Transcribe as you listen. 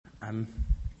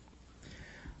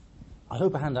I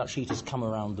hope a handout sheet has come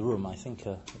around the room. I think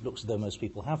it looks as though most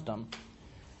people have done.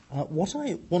 What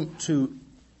I want to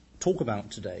talk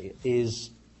about today is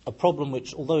a problem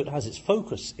which, although it has its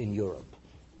focus in Europe,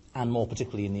 and more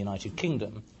particularly in the United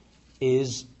Kingdom,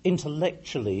 is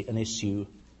intellectually an issue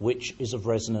which is of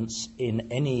resonance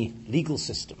in any legal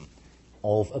system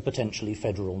of a potentially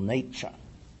federal nature.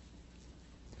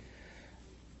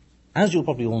 As you'll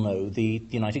probably all know, the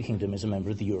United Kingdom is a member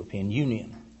of the European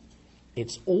Union.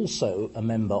 It's also a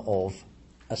member of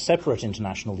a separate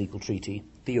international legal treaty,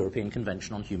 the European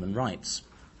Convention on Human Rights.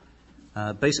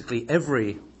 Basically,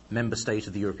 every member state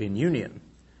of the European Union,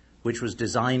 which was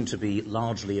designed to be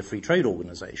largely a free trade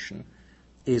organization,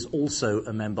 is also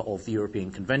a member of the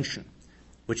European Convention,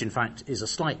 which in fact is a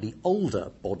slightly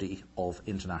older body of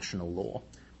international law,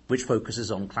 which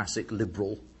focuses on classic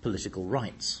liberal political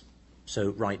rights. So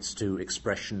rights to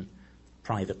expression,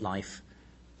 private life,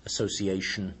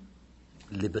 association,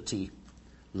 liberty,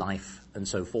 life, and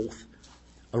so forth,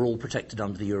 are all protected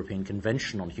under the European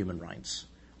Convention on Human Rights,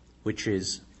 which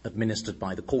is administered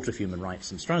by the Court of Human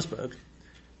Rights in Strasbourg.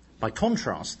 By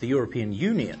contrast, the European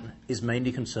Union is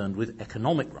mainly concerned with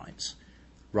economic rights,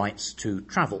 rights to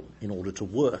travel in order to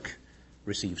work,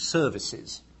 receive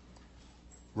services,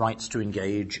 rights to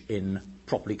engage in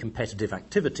properly competitive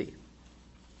activity,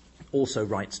 also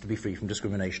rights to be free from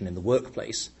discrimination in the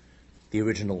workplace, the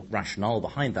original rationale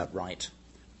behind that right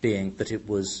being that it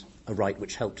was a right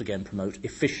which helped again promote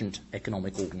efficient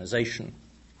economic organization.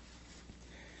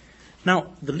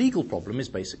 Now, the legal problem is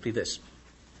basically this.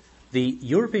 The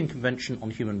European Convention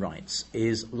on Human Rights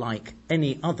is like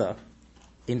any other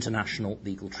international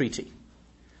legal treaty.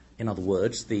 In other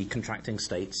words, the contracting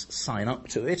states sign up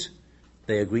to it,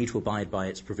 they agree to abide by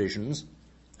its provisions,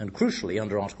 and crucially,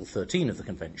 under Article 13 of the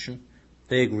Convention,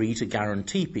 they agree to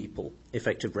guarantee people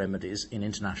effective remedies in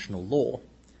international law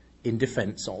in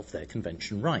defense of their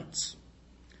convention rights.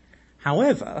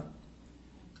 However,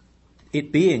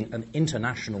 it being an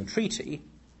international treaty,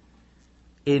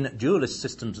 in dualist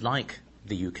systems like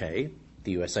the UK,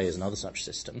 the USA is another such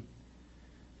system,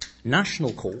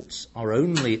 national courts are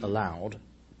only allowed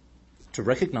to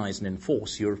recognize and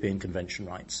enforce European Convention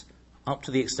rights up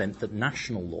to the extent that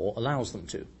national law allows them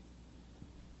to.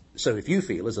 So if you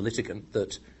feel as a litigant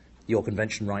that your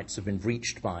convention rights have been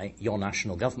breached by your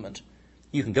national government,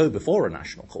 you can go before a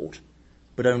national court,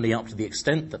 but only up to the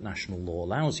extent that national law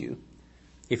allows you.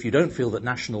 If you don't feel that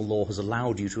national law has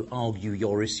allowed you to argue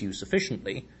your issue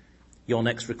sufficiently, your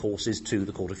next recourse is to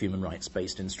the Court of Human Rights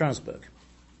based in Strasbourg.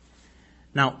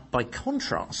 Now, by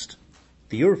contrast,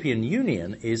 the European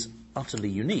Union is utterly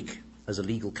unique as a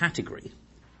legal category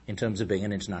in terms of being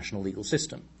an international legal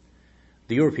system.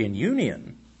 The European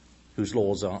Union, whose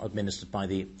laws are administered by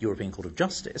the European Court of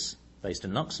Justice, based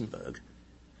in Luxembourg,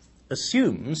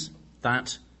 assumes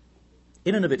that,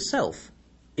 in and of itself,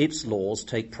 its laws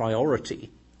take priority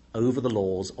over the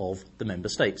laws of the member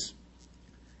states.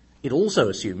 It also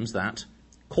assumes that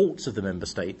courts of the member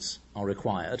states are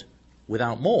required,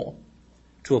 without more,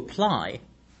 to apply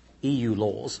EU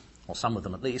laws, or some of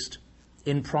them at least,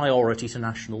 in priority to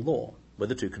national law, where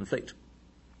the two conflict.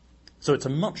 So it's a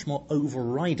much more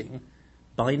overriding,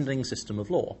 binding system of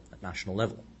law at national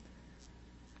level.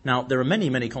 Now, there are many,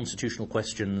 many constitutional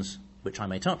questions which I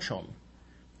may touch on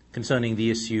concerning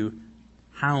the issue,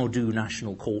 how do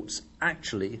national courts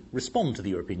actually respond to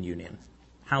the European Union?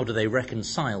 How do they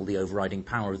reconcile the overriding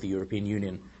power of the European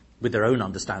Union with their own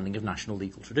understanding of national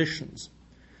legal traditions?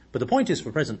 But the point is,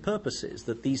 for present purposes,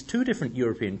 that these two different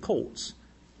European courts,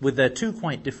 with their two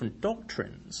quite different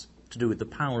doctrines to do with the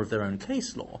power of their own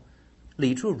case law,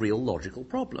 lead to a real logical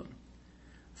problem.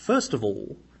 First of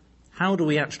all, how do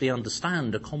we actually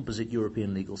understand a composite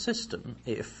European legal system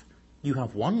if you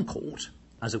have one court,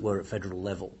 as it were at federal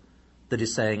level, that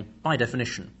is saying, by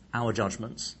definition, our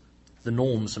judgments, the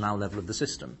norms from our level of the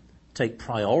system, take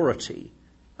priority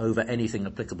over anything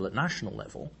applicable at national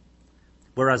level,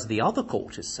 whereas the other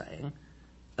court is saying,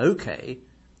 okay,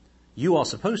 you are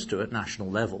supposed to, at national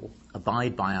level,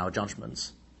 abide by our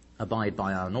judgments, abide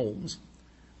by our norms,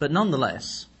 but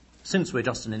nonetheless, since we're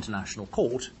just an international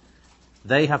court,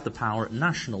 they have the power at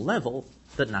national level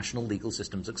that national legal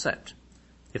systems accept.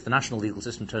 If the national legal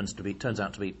system turns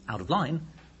out to be out of line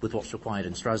with what's required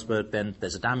in Strasbourg, then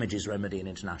there's a damages remedy in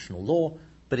international law,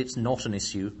 but it's not an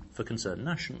issue for concern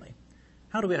nationally.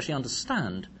 How do we actually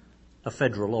understand a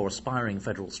federal or aspiring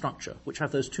federal structure which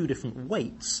have those two different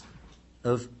weights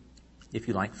of, if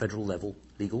you like, federal level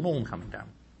legal norm coming down?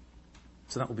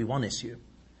 So that would be one issue.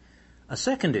 A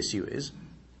second issue is,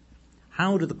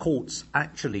 how do the courts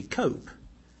actually cope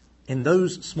in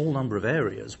those small number of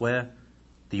areas where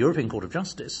the European Court of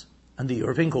Justice and the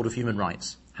European Court of Human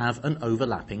Rights have an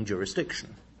overlapping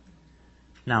jurisdiction.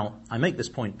 Now, I make this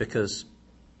point because,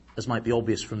 as might be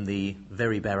obvious from the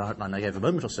very bare outline I gave a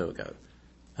moment or so ago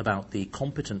about the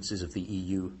competencies of the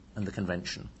EU and the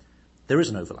Convention, there is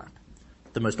an overlap.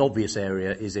 The most obvious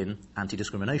area is in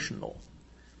anti-discrimination law.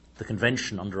 The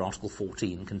Convention under Article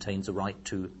 14 contains a right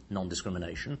to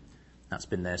non-discrimination. That's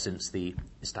been there since the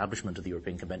establishment of the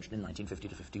European Convention in 1950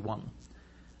 to 51.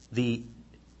 The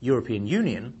European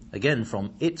Union, again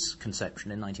from its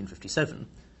conception in 1957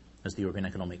 as the European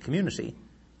Economic Community,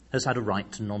 has had a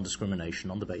right to non-discrimination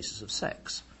on the basis of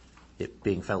sex, it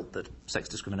being felt that sex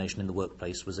discrimination in the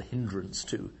workplace was a hindrance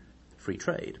to free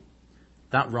trade.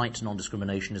 That right to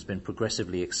non-discrimination has been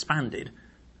progressively expanded,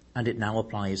 and it now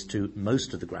applies to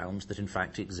most of the grounds that in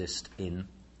fact exist in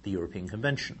the European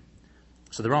Convention.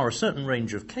 So there are a certain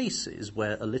range of cases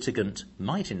where a litigant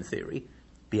might, in theory,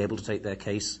 be able to take their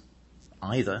case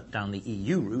either down the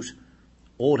EU route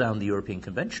or down the European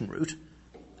Convention route,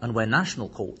 and where national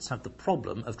courts have the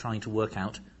problem of trying to work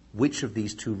out which of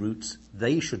these two routes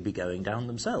they should be going down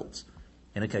themselves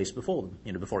in a case before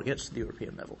them, before it gets to the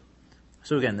European level.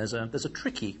 So again, there's a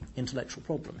tricky intellectual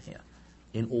problem here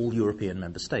in all European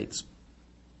member states.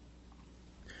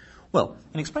 Well,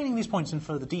 in explaining these points in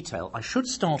further detail, I should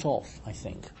start off, I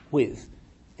think, with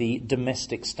the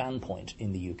domestic standpoint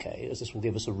in the UK, as this will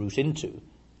give us a route into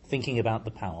thinking about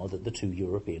the power that the two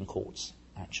European courts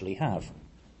actually have.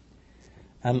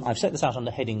 I've set this out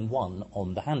under heading 1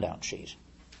 on the handout sheet.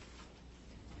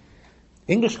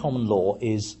 English common law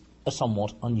is a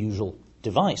somewhat unusual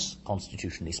device,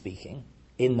 constitutionally speaking,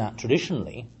 in that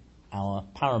traditionally our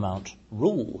paramount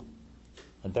rule,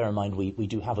 and bear in mind we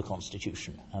do have a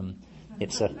constitution.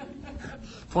 It's a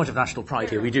point of national pride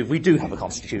here. We do have a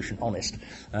constitution, honest.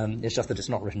 It's just that it's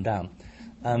not written down.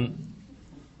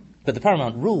 But the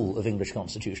paramount rule of English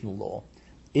constitutional law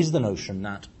is the notion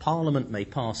that Parliament may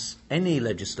pass any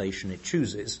legislation it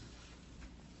chooses,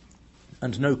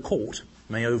 and no court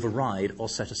may override or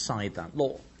set aside that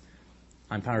law.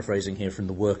 I'm paraphrasing here from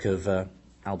the work of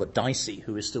Albert Dicey,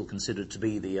 who is still considered to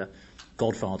be the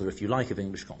godfather, if you like, of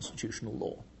English constitutional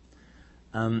law.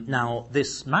 Now,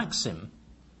 this maxim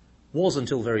was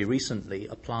until very recently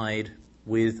applied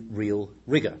with real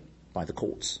rigour by the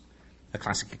courts. A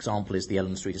classic example is the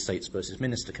Ellen Street Estates versus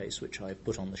Minister case, which I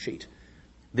put on the sheet.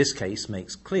 This case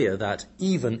makes clear that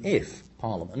even if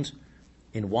Parliament,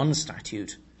 in one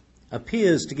statute,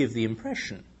 appears to give the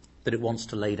impression that it wants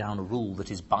to lay down a rule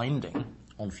that is binding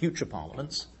on future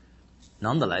parliaments,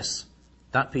 nonetheless,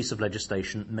 that piece of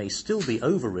legislation may still be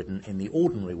overridden in the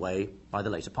ordinary way by the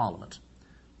later Parliament.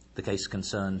 The case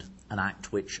concerned an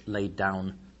act which laid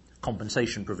down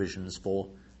compensation provisions for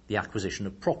the acquisition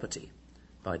of property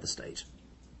by the state.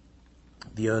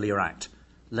 The earlier act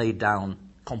laid down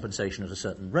compensation at a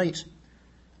certain rate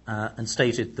and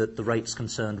stated that the rates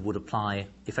concerned would apply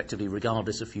effectively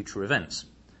regardless of future events.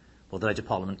 Well, the later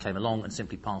Parliament came along and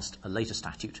simply passed a later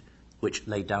statute which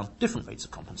laid down different rates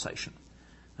of compensation.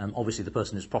 Obviously, the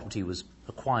person whose property was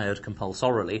acquired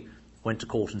compulsorily went to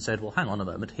court and said, well, hang on a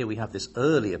moment, here we have this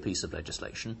earlier piece of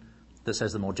legislation that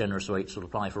says the more generous rates will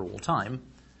apply for all time.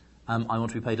 I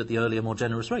want to be paid at the earlier, more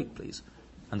generous rate, please.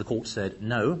 And the court said,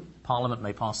 no, Parliament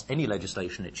may pass any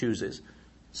legislation it chooses,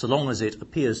 so long as it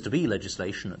appears to be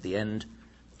legislation at the end.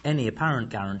 Any apparent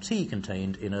guarantee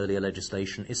contained in earlier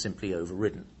legislation is simply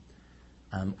overridden.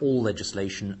 All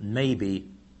legislation may be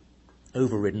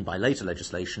overridden by later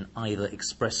legislation, either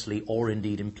expressly or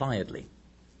indeed impliedly.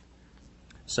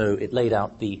 So it laid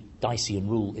out the Diceian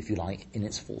rule, if you like, in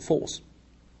its full force.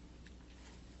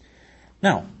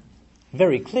 Now,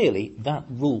 very clearly, that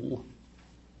rule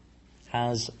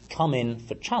has come in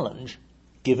for challenge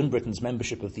given Britain's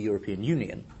membership of the European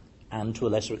Union and, to a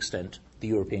lesser extent, the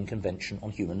European Convention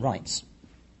on Human Rights.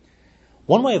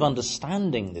 One way of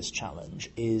understanding this challenge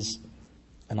is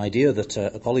an idea that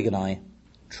a colleague and I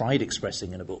tried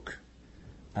expressing in a book,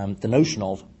 the notion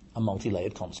of a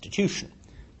multi-layered constitution.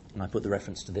 And I put the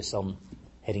reference to this on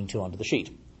heading 2 under the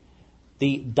sheet.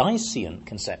 The Diceian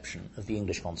conception of the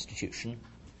English constitution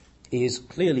is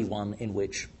clearly one in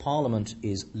which Parliament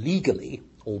is legally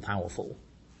all-powerful,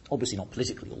 obviously not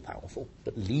politically all-powerful,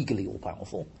 but legally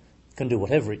all-powerful, can do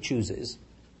whatever it chooses,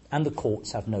 and the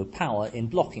courts have no power in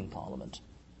blocking Parliament.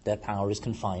 Their power is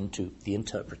confined to the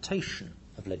interpretation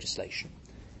of legislation.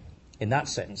 In that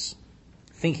sense,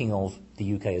 thinking of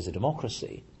the UK as a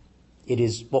democracy, it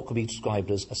is what could be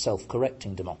described as a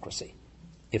self-correcting democracy.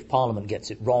 If Parliament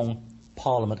gets it wrong,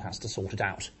 Parliament has to sort it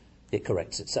out. It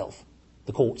corrects itself.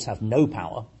 The courts have no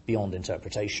power beyond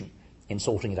interpretation in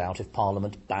sorting it out if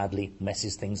Parliament badly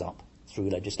messes things up through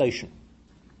legislation.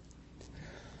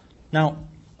 Now,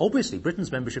 obviously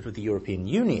Britain's membership of the European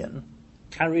Union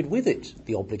carried with it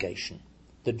the obligation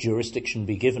that jurisdiction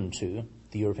be given to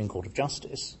the European Court of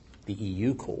Justice, the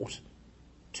EU court,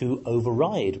 to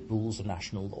override rules of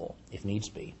national law, if needs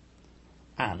be.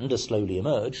 And, as slowly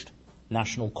emerged,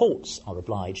 national courts are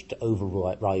obliged to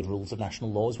override rules of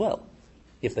national law as well,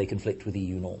 if they conflict with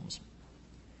EU norms.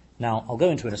 Now, I'll go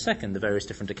into in a second the various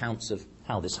different accounts of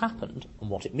how this happened and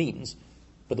what it means,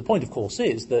 but the point, of course,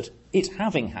 is that it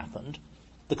having happened,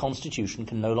 the Constitution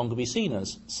can no longer be seen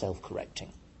as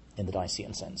self-correcting in the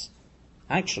Dicéan sense.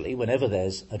 Actually, whenever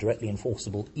there's a directly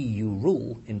enforceable EU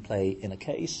rule in play in a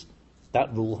case,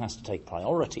 that rule has to take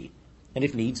priority, and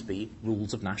if needs be,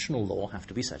 rules of national law have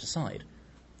to be set aside.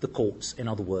 The courts, in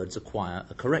other words, acquire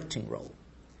a correcting role.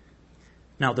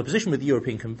 Now, the position with the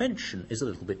European Convention is a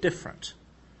little bit different.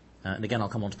 And again, I'll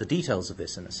come on to the details of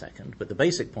this in a second, but the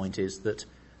basic point is that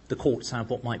the courts have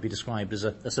what might be described as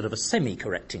a sort of a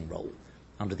semi-correcting role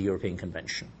under the European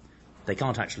Convention. They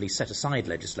can't actually set aside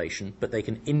legislation, but they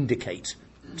can indicate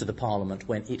to the Parliament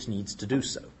when it needs to do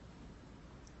so.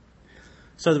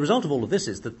 So the result of all of this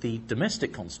is that the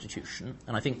domestic constitution,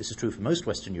 and I think this is true for most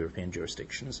Western European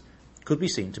jurisdictions, could be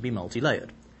seen to be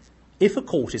multi-layered. If a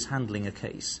court is handling a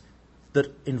case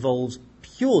that involves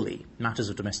purely matters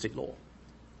of domestic law,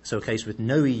 so a case with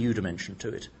no EU dimension to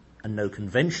it and no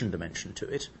convention dimension to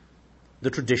it, the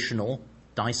traditional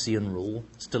Dicéan rule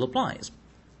still applies.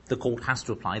 The court has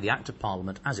to apply the Act of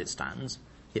Parliament as it stands.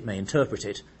 It may interpret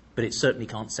it, but it certainly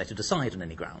can't set it aside on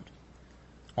any ground.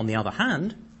 On the other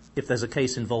hand, if there's a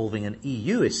case involving an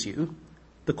EU issue,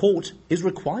 the court is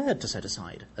required to set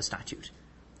aside a statute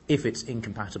if it's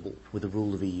incompatible with the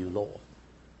rule of EU law.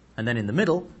 And then in the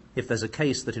middle, if there's a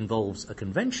case that involves a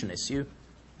convention issue,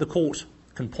 the court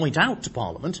can point out to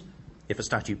Parliament if a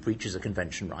statute breaches a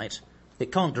convention right.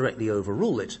 It can't directly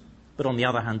overrule it, but on the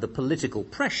other hand, the political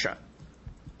pressure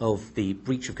of the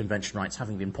breach of convention rights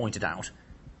having been pointed out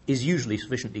is usually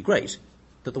sufficiently great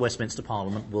that the Westminster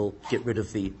Parliament will get rid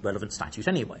of the relevant statute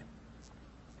anyway.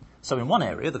 So in one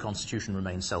area, the Constitution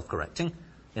remains self-correcting.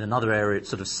 In another area, it's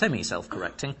sort of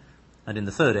semi-self-correcting. And in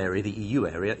the third area, the EU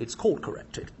area, it's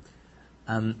court-corrected.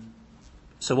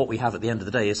 So what we have at the end of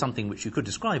the day is something which you could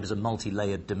describe as a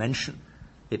multi-layered dimension.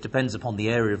 It depends upon the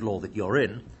area of law that you're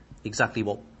in, exactly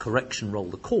what correction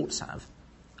role the courts have,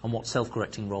 and what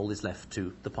self-correcting role is left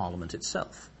to the Parliament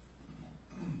itself.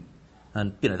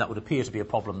 And, that would appear to be a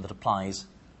problem that applies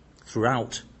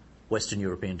throughout Western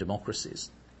European democracies.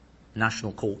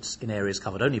 National courts in areas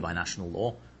covered only by national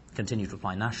law continue to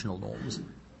apply national norms,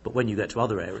 but when you get to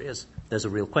other areas, there's a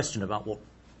real question about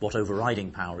what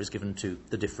overriding power is given to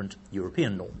the different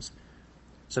European norms.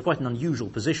 So quite an unusual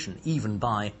position, even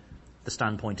by the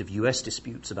standpoint of US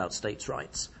disputes about states'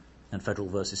 rights and federal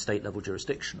versus state level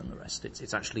jurisdiction and the rest.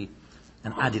 It's actually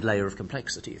an added layer of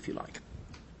complexity, if you like.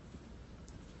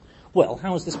 Well,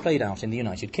 how has this played out in the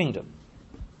United Kingdom?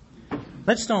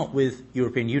 Let's start with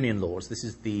European Union laws. This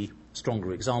is the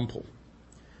stronger example.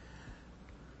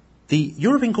 The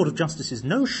European Court of Justice's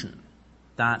notion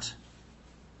that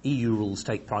EU rules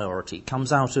take priority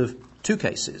comes out of two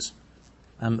cases,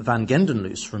 Van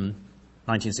Gendenloos from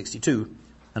 1962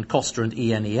 and Costa and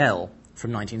ENEL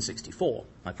from 1964.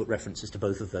 I put references to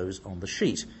both of those on the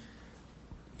sheet.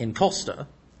 In Costa,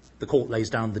 the court lays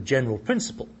down the general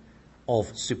principle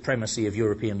of supremacy of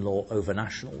European law over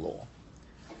national law.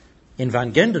 In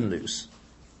Van Gendenloos,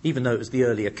 even though it was the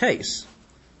earlier case,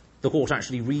 the court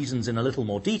actually reasons in a little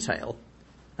more detail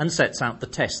and sets out the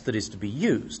test that is to be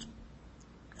used.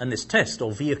 And this test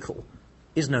or vehicle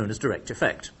is known as direct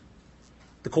effect.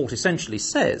 The court essentially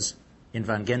says in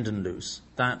Van Gendenloos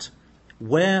that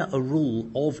where a rule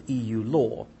of EU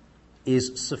law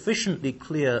is sufficiently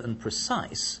clear and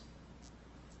precise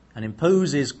and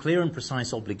imposes clear and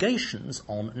precise obligations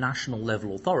on national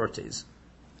level authorities,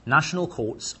 national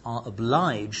courts are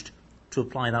obliged to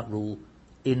apply that rule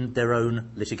in their own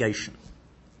litigation.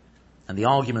 And the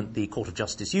argument the Court of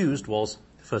Justice used was,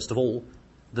 first of all,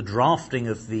 the drafting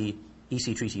of the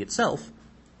EC Treaty itself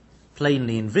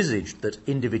plainly envisaged that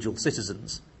individual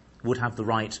citizens would have the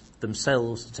right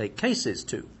themselves to take cases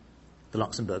to the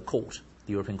Luxembourg Court,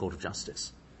 the European Court of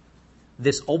Justice.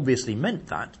 This obviously meant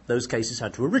that those cases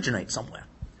had to originate somewhere.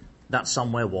 That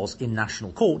somewhere was in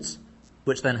national courts,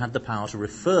 which then had the power to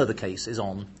refer the cases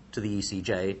on to the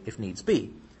ECJ, if needs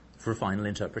be, for a final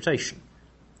interpretation.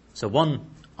 So one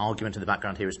argument in the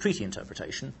background here is treaty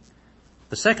interpretation.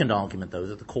 The second argument, though,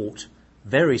 that the court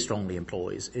very strongly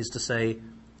employs is to say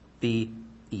the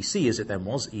EC, as it then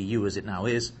was, EU as it now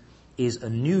is a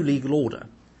new legal order.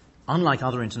 Unlike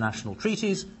other international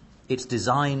treaties, it's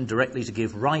designed directly to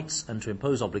give rights and to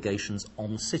impose obligations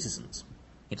on citizens.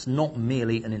 It's not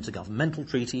merely an intergovernmental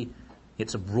treaty.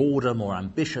 It's a broader, more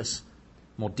ambitious,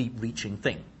 more deep-reaching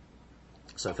thing.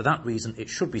 So for that reason, it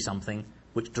should be something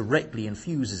which directly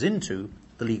infuses into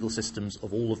the legal systems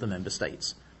of all of the member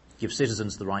states, gives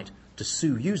citizens the right to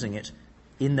sue using it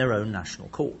in their own national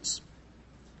courts.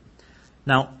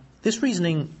 Now, this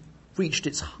reasoning reached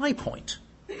its high point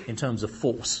in terms of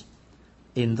force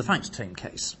in the Factortame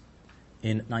case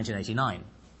in 1989.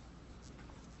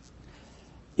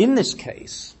 In this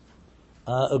case,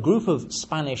 a group of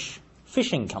Spanish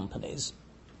fishing companies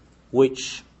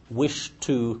which wished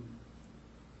to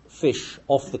fish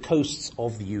off the coasts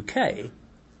of the UK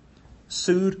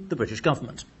sued the British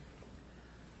government.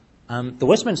 The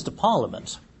Westminster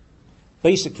Parliament,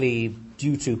 basically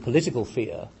due to political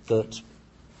fear that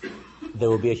there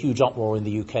would be a huge uproar in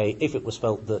the UK if it was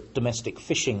felt that domestic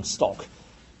fishing stock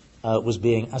was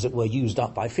being, as it were, used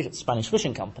up by Spanish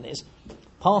fishing companies,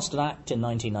 passed an act in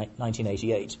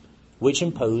 1988 which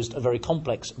imposed a very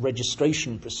complex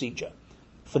registration procedure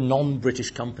for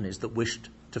non-British companies that wished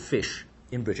to fish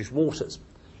in British waters.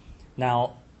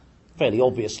 Now, fairly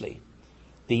obviously,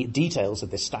 the details of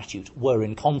this statute were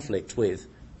in conflict with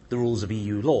the rules of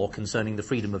EU law concerning the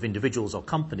freedom of individuals or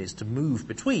companies to move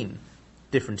between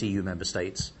different EU member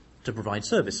states to provide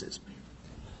services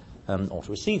or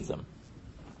to receive them.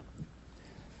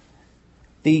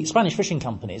 The Spanish fishing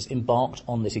companies embarked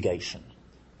on litigation.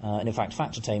 And in fact,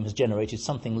 Factortame has generated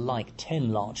something like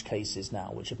 10 large cases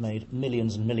now, which have made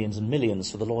millions and millions and millions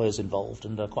for the lawyers involved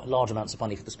and quite large amounts of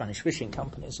money for the Spanish fishing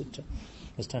companies. It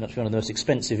has turned out to be one of the most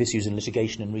expensive issues in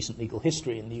litigation in recent legal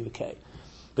history in the UK.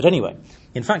 But anyway,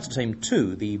 in Factortame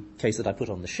 2, the case that I put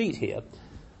on the sheet here,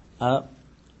 the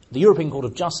European Court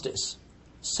of Justice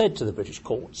said to the British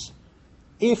courts,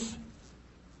 if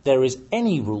there is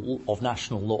any rule of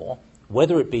national law,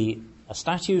 whether it be a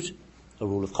statute, a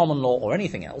rule of common law, or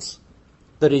anything else,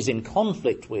 that is in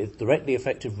conflict with directly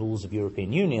effective rules of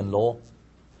European Union law,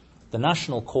 the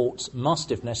national courts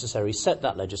must, if necessary, set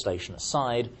that legislation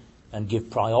aside and give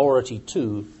priority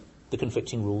to the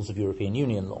conflicting rules of European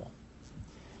Union law.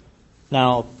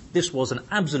 Now, this was an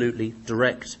absolutely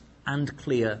direct and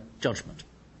clear judgment.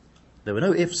 There were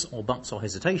no ifs or buts or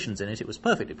hesitations in it. It was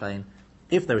perfectly plain.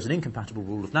 If there is an incompatible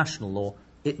rule of national law,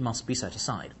 it must be set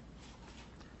aside.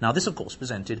 Now, this, of course,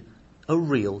 presented a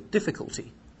real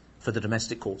difficulty for the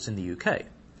domestic courts in the UK.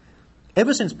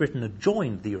 Ever since Britain had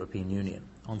joined the European Union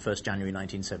on 1st January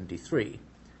 1973,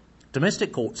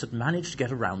 domestic courts had managed to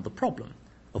get around the problem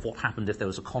of what happened if there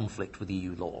was a conflict with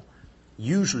EU law,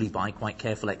 usually by quite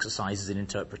careful exercises in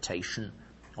interpretation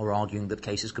or arguing that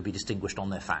cases could be distinguished on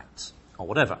their facts or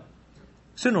whatever.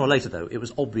 Sooner or later, though, it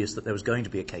was obvious that there was going to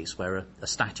be a case where a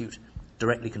statute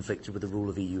directly conflicted with the rule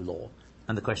of EU law,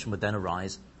 and the question would then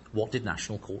arise, what did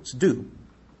national courts do?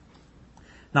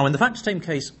 Now, when the Factortame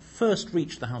case first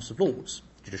reached the House of Lords,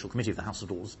 Judicial Committee of the House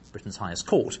of Lords, Britain's highest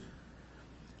court,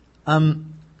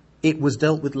 it was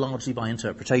dealt with largely by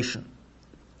interpretation.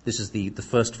 This is the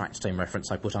first Factortame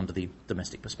reference I put under the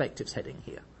domestic perspectives heading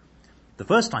here. The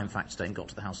first time Factortame got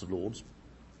to the House of Lords,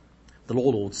 the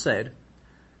Law Lords said,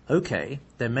 OK,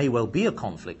 there may well be a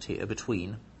conflict here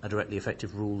between a directly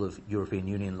effective rule of European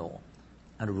Union law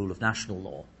and a rule of national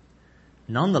law.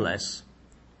 Nonetheless,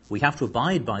 we have to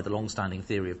abide by the long-standing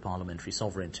theory of parliamentary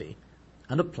sovereignty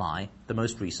and apply the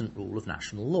most recent rule of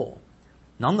national law.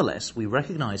 Nonetheless, we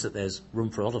recognise that there's room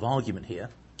for a lot of argument here,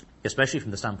 especially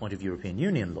from the standpoint of European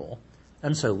Union law,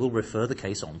 and so we'll refer the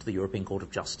case on to the European Court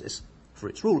of Justice for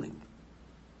its ruling.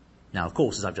 Now, of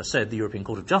course, as I've just said, the European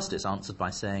Court of Justice answered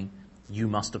by saying, you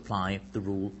must apply the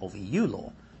rule of EU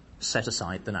law. Set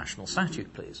aside the national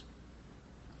statute, please.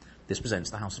 This presents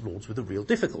the House of Lords with a real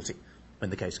difficulty when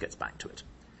the case gets back to it.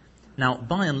 Now,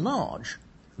 by and large,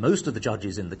 most of the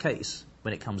judges in the case,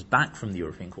 when it comes back from the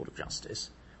European Court of Justice,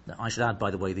 now I should add, by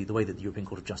the way, the way that the European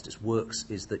Court of Justice works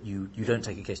is that you don't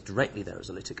take a case directly there as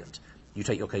a litigant. You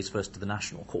take your case first to the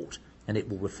national court, and it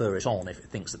will refer it on if it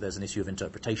thinks that there's an issue of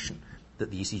interpretation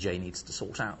that the ECJ needs to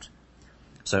sort out.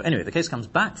 So anyway, the case comes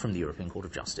back from the European Court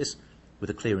of Justice with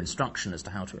a clear instruction as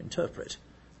to how to interpret.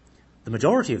 The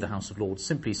majority of the House of Lords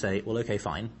simply say, well, OK,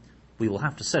 fine, we will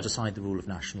have to set aside the rule of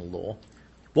national law.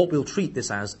 What we'll treat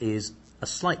this as is a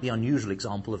slightly unusual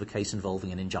example of a case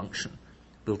involving an injunction.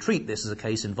 We'll treat this as a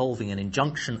case involving an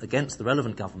injunction against the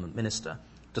relevant government minister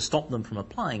to stop them from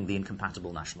applying the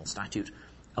incompatible national statute,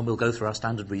 and we'll go through our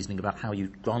standard reasoning about how you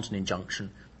grant an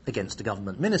injunction against a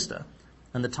government minister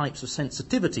and the types of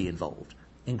sensitivity involved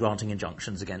in granting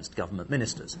injunctions against government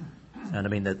ministers. And I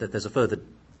mean, there's a further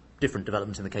different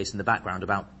development in the case in the background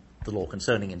about the law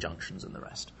concerning injunctions and the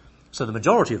rest. So the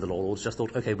majority of the law lords just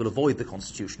thought, OK, we'll avoid the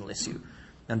constitutional issue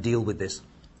and deal with this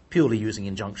purely using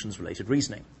injunctions-related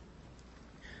reasoning.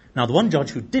 Now, the one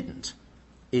judge who didn't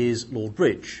is Lord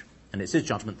Bridge, and it's his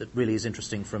judgment that really is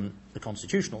interesting from the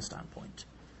constitutional standpoint.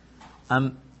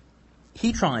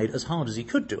 He tried as hard as he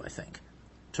could do, I think,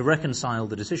 to reconcile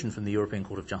the decision from the European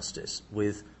Court of Justice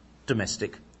with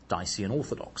domestic Dacian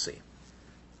orthodoxy.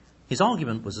 His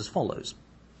argument was as follows.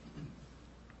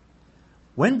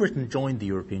 When Britain joined the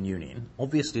European Union,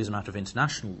 obviously as a matter of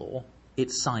international law,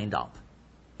 it signed up.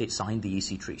 It signed the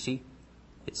EC Treaty.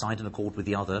 It signed in accord with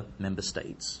the other member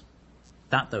states.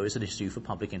 That, though, is an issue for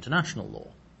public international law.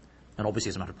 And obviously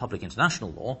as a matter of public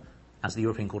international law, as the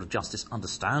European Court of Justice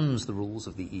understands the rules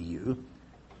of the EU,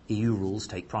 EU rules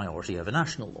take priority over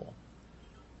national law.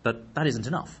 But that isn't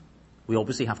enough. We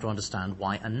obviously have to understand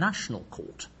why a national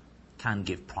court can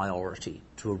give priority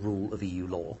to a rule of EU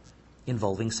law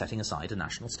involving setting aside a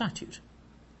national statute.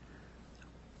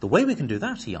 The way we can do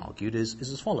that, he argued, is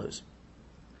as follows.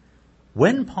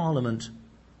 When Parliament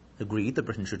agreed that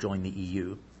Britain should join the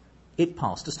EU, it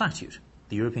passed a statute,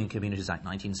 the European Communities Act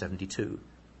 1972,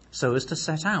 so as to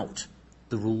set out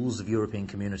the rules of European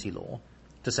community law,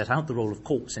 to set out the role of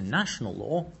courts in national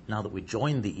law, now that we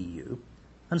joined the EU,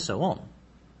 and so on.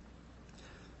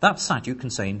 That statute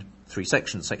contained 3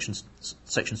 sections,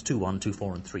 sections 2.1,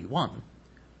 2.4, and 3.1.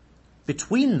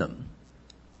 Between them,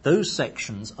 those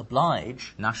sections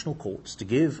oblige national courts to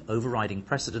give overriding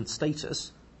precedent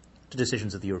status to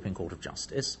decisions of the European Court of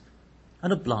Justice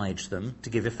and oblige them to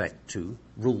give effect to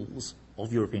rules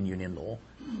of European Union law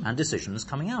and decisions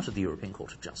coming out of the European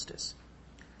Court of Justice.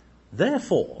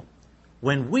 Therefore,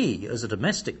 when we, as a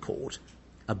domestic court,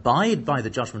 abide by the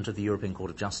judgment of the European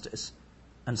Court of Justice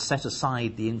and set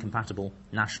aside the incompatible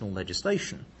national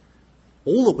legislation,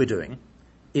 all that we're doing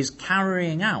is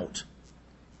carrying out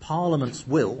Parliament's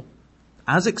will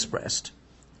as expressed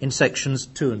in sections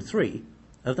 2 and 3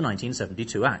 of the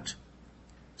 1972 Act.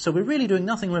 So we're really doing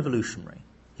nothing revolutionary.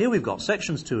 Here we've got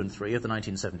sections 2 and 3 of the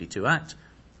 1972 Act.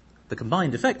 The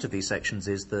combined effect of these sections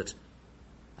is that,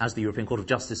 as the European Court of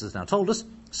Justice has now told us,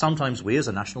 sometimes we as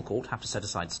a national court have to set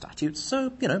aside statutes, so,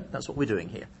 that's what we're doing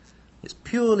here. It's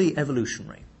purely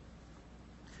evolutionary.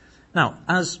 Now,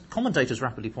 as commentators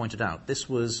rapidly pointed out, this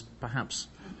was perhaps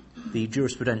the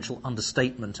jurisprudential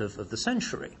understatement of the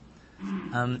century.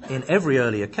 In every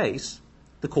earlier case,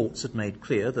 the courts had made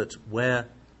clear that where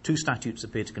 2 statutes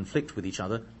appear to conflict with each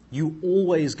other, you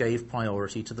always gave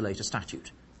priority to the later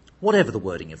statute, whatever the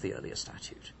wording of the earlier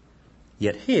statute.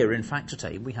 Yet here, in fact,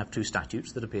 today, we have 2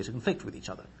 statutes that appear to conflict with each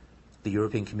other. The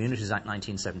European Communities Act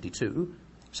 1972,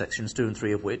 sections 2 and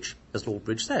 3 of which, as Lord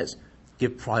Bridge says,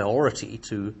 give priority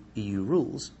to EU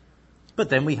rules. But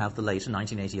then we have the later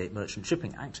 1988 Merchant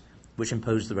Shipping Act, which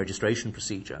imposed the registration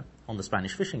procedure on the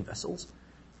Spanish fishing vessels.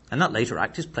 And that later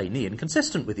act is plainly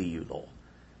inconsistent with EU law.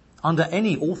 Under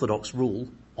any orthodox rule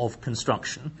of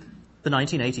construction, the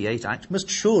 1988 Act must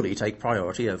surely take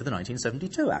priority over the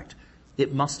 1972 Act.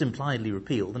 It must impliedly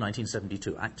repeal the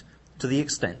 1972 Act to the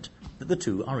extent that the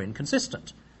two are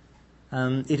inconsistent.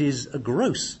 It is a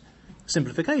gross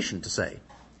simplification to say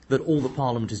that all that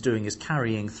Parliament is doing is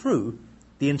carrying through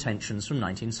the intentions from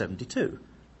 1972,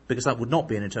 because that would not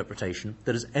be an interpretation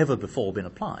that has ever before been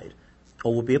applied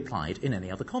or would be applied in any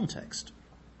other context.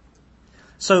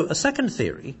 So a second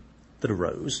theory that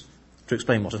arose to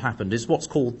explain what had happened is what's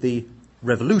called the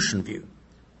revolution view.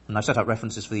 And I've set out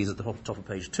references for these at the top of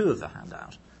page 2 of the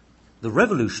handout. The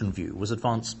revolution view was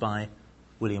advanced by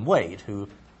William Wade, who,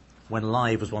 when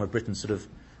alive, was one of Britain's sort of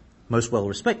most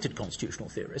well-respected constitutional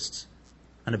theorists,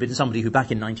 and had been somebody who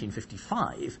back in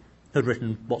 1955 had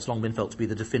written what's long been felt to be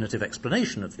the definitive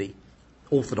explanation of the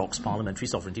orthodox parliamentary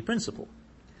sovereignty principle.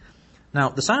 Now,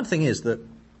 the sad thing is that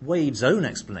Wade's own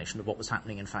explanation of what was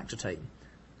happening in factortame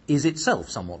is itself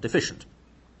somewhat deficient.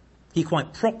 He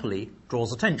quite properly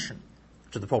draws attention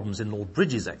to the problems in Lord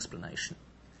Bridge's explanation.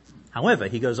 However,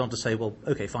 he goes on to say, well,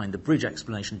 okay, fine, the Bridge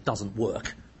explanation doesn't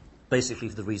work, basically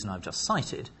for the reason I've just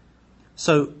cited.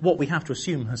 So what we have to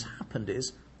assume has happened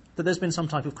is that there's been some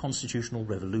type of constitutional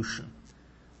revolution.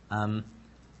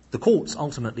 The courts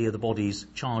ultimately are the bodies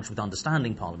charged with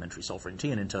understanding parliamentary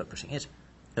sovereignty and interpreting it.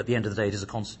 At the end of the day,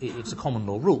 it's a common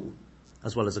law rule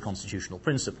as well as a constitutional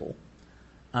principle.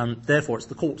 Therefore, it's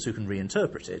the courts who can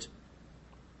reinterpret it.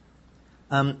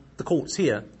 The courts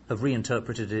here have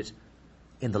reinterpreted it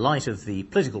in the light of the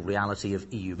political reality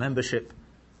of EU membership.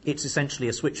 It's essentially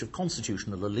a switch of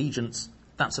constitutional allegiance.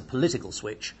 That's a political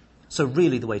switch. So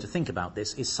really the way to think about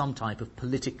this is some type of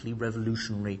politically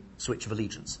revolutionary switch of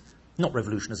allegiance. Not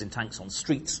revolution as in tanks on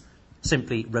streets,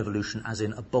 simply revolution as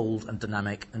in a bold and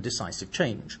dynamic and decisive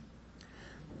change.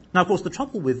 Now, of course, the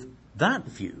trouble with that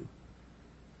view,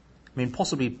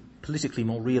 possibly politically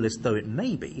more realist though it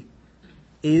may be,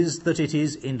 is that it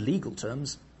is, in legal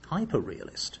terms,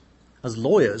 hyper-realist. As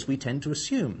lawyers, we tend to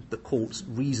assume that courts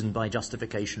reason by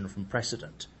justification from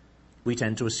precedent. We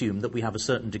tend to assume that we have a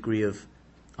certain degree of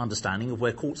understanding of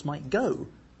where courts might go,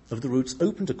 of the routes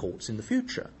open to courts in the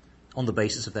future, on the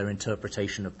basis of their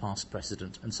interpretation of past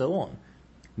precedent and so on.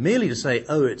 Merely to say,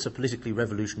 oh, it's a politically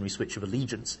revolutionary switch of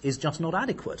allegiance, is just not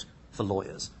adequate for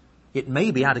lawyers. It may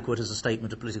be adequate as a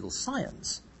statement of political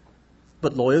science,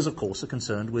 but lawyers, of course, are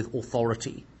concerned with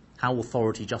authority, how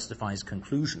authority justifies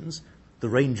conclusions, the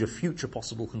range of future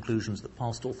possible conclusions that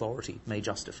past authority may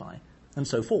justify, and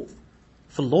so forth.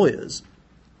 For lawyers,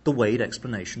 the Wade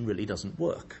explanation really doesn't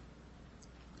work.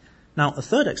 Now, a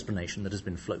third explanation that has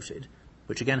been floated,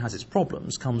 which again has its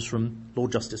problems, comes from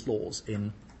Lord Justice Laws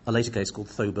in a later case called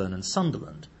Thoburn and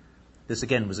Sunderland. This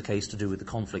again was a case to do with the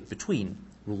conflict between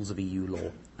rules of EU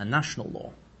law and national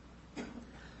law.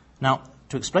 Now,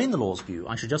 to explain the law's view,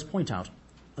 I should just point out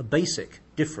a basic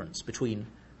difference between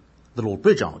the Lord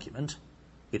Bridge argument,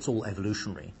 it's all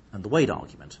evolutionary, and the Wade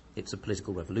argument, it's a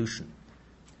political revolution.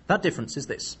 That difference is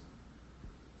this.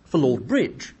 For Lord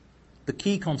Bridge, the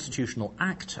key constitutional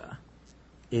actor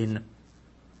in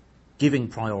giving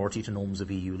priority to norms of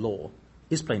EU law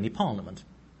is plainly Parliament.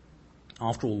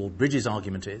 After all, Lord Bridge's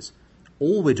argument is,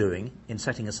 all we're doing in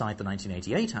setting aside the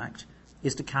 1988 Act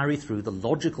is to carry through the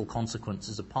logical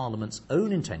consequences of Parliament's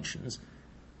own intentions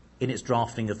in its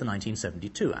drafting of the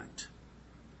 1972 Act.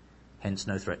 Hence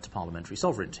no threat to parliamentary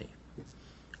sovereignty.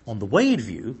 On the Wade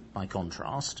view, by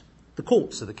contrast, the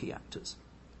courts are the key actors.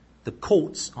 The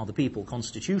courts are the people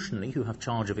constitutionally who have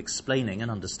charge of explaining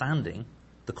and understanding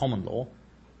the common law,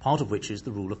 part of which is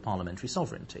the rule of parliamentary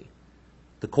sovereignty.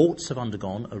 The courts have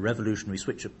undergone a revolutionary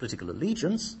switch of political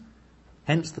allegiance,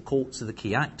 hence the courts are the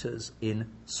key actors in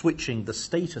switching the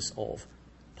status of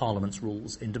Parliament's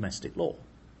rules in domestic law.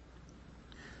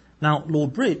 Now,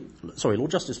 Lord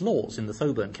Justice Laws in the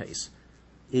Thoburn case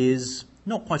is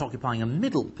not quite occupying a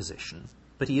middle position,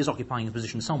 but he is occupying a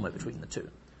position somewhere between the two.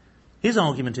 His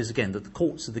argument is again that the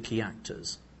courts are the key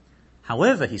actors.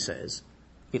 However, he says,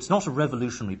 it's not a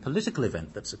revolutionary political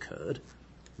event that's occurred.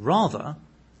 Rather,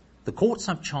 the courts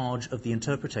have charge of the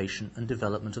interpretation and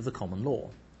development of the common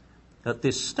law. At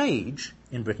this stage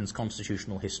in Britain's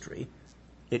constitutional history,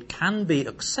 it can be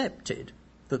accepted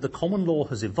that the common law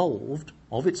has evolved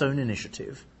of its own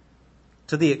initiative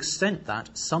to the extent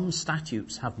that some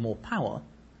statutes have more power,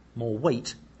 more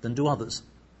weight than do others.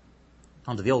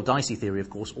 Under the old Dicey theory, of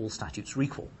course, all statutes are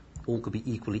equal. All could be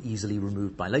equally easily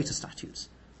removed by later statutes.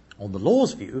 On the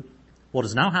law's view, what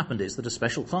has now happened is that a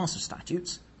special class of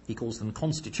statutes, he calls them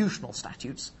constitutional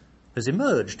statutes, has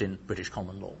emerged in British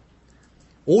common law.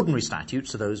 Ordinary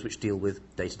statutes are those which deal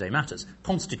with day-to-day matters.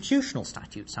 Constitutional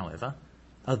statutes, however,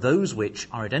 are those which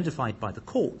are identified by the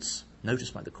courts,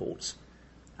 noticed by the courts,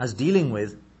 as dealing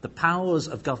with the powers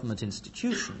of government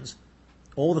institutions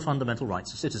or the fundamental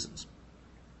rights of citizens.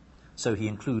 So he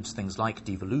includes things like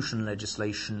devolution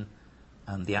legislation,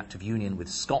 the Act of Union with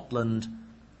Scotland,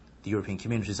 the European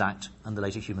Communities Act, and the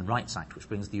later Human Rights Act, which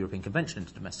brings the European Convention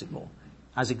into domestic law,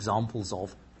 as examples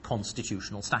of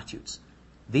constitutional statutes.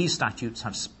 These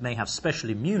statutes may have special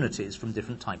immunities from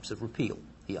different types of repeal,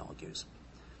 he argues.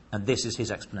 And this is his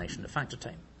explanation of factor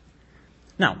tame.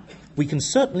 Now, we can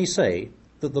certainly say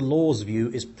that the law's view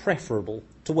is preferable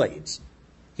to Wade's.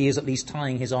 He is at least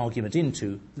tying his argument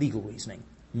into legal reasoning,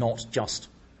 not just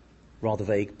rather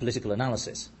vague political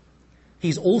analysis.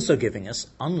 He's also giving us,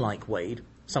 unlike Wade,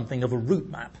 something of a route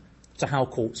map to how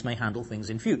courts may handle things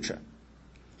in future.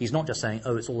 He's not just saying,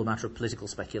 oh, it's all a matter of political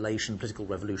speculation, political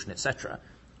revolution, etc.,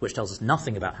 which tells us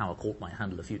nothing about how a court might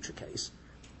handle a future case.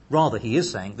 Rather, he is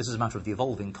saying this is a matter of the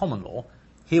evolving common law.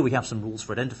 Here we have some rules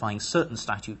for identifying certain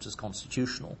statutes as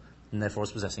constitutional and therefore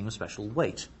as possessing a special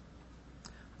weight.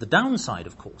 The downside,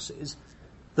 of course, is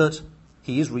that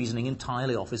he is reasoning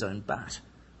entirely off his own bat.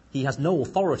 He has no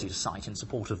authority to cite in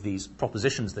support of these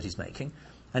propositions that he's making,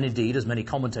 and indeed, as many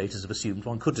commentators have assumed,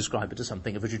 one could describe it as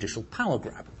something of a judicial power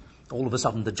grab. All of a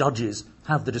sudden, the judges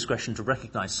have the discretion to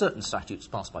recognise certain statutes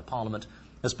passed by Parliament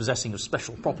as possessing of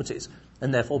special properties,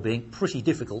 and therefore being pretty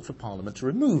difficult for Parliament to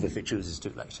remove if it chooses to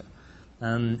later.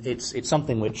 It's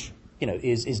something which,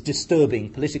 is disturbing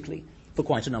politically for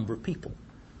quite a number of people.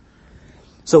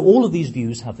 So all of these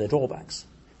views have their drawbacks.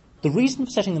 The reason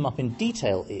for setting them up in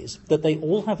detail is that they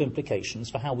all have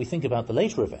implications for how we think about the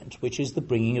later event, which is the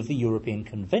bringing of the European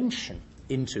Convention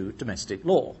into domestic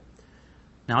law.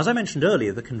 Now, as I mentioned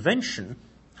earlier, the Convention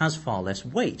has far less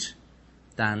weight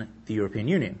than the European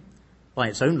Union. By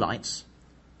its own lights,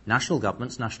 national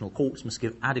governments, national courts must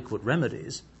give adequate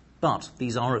remedies, but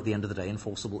these are at the end of the day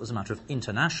enforceable as a matter of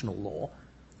international law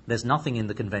there's nothing in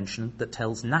the Convention that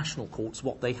tells national courts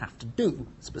what they have to do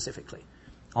specifically.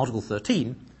 Article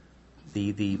 13,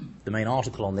 the main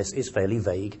article on this, is fairly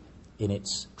vague in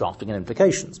its drafting and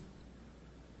implications.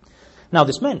 Now,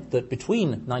 this meant that between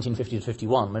 1950 to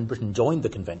 51, when Britain joined the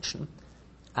Convention,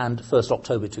 and 1st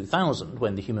October 2000,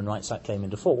 when the Human Rights Act came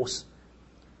into force,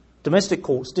 domestic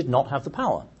courts did not have the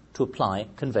power to apply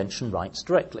Convention rights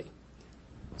directly.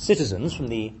 Citizens from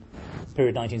the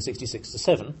period 1966 to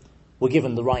 7 were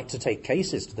given the right to take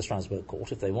cases to the Strasbourg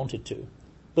Court if they wanted to,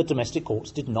 but domestic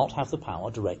courts did not have the power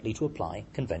directly to apply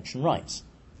Convention rights.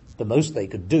 The most they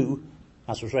could do,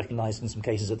 as was recognised in some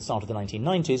cases at the start of the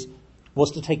 1990s,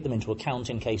 was to take them into account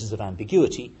in cases of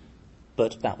ambiguity,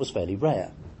 but that was fairly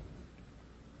rare.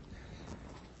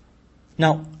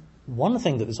 Now, one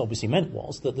thing that this obviously meant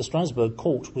was that the Strasbourg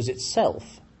Court was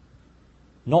itself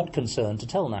not concerned to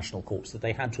tell national courts that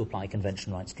they had to apply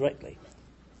Convention rights directly.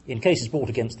 In cases brought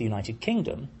against the United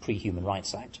Kingdom, pre-Human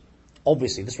Rights Act,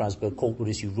 obviously the Strasbourg Court would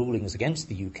issue rulings against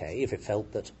the UK if it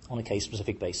felt that, on a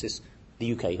case-specific basis,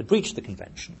 the UK had breached the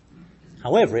Convention.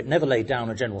 However, it never laid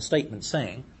down a general statement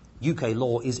saying UK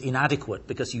law is inadequate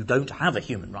because you don't have a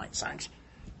Human Rights Act.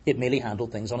 It merely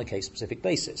handled things on a case-specific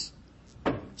basis.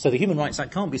 So the Human Rights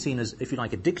Act can't be seen as, if you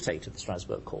like, a dictate of the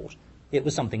Strasbourg Court. It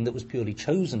was something that was purely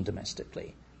chosen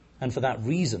domestically. And for that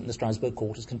reason, the Strasbourg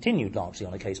Court has continued largely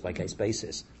on a case-by-case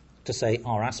basis to say,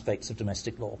 are aspects of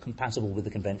domestic law compatible with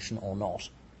the Convention or not?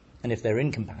 And if they're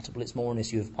incompatible, it's more an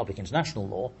issue of public international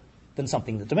law than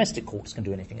something that domestic courts can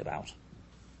do anything about.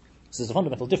 So there's a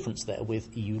fundamental difference there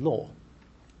with EU law.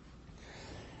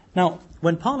 Now,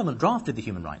 when Parliament drafted the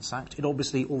Human Rights Act, it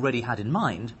obviously already had in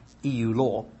mind EU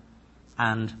law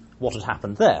and what had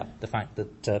happened there, the fact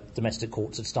that domestic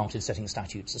courts had started setting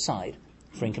statutes aside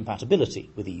for incompatibility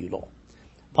with EU law.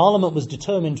 Parliament was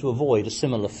determined to avoid a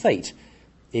similar fate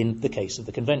in the case of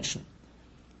the Convention.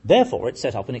 Therefore, it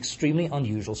set up an extremely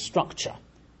unusual structure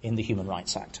in the Human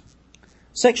Rights Act.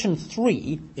 Section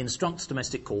 3 instructs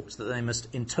domestic courts that they must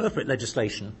interpret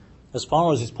legislation as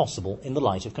far as is possible in the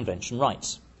light of Convention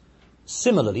rights.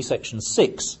 Similarly, Section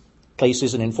 6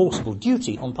 places an enforceable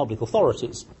duty on public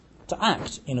authorities to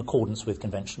act in accordance with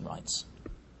Convention rights.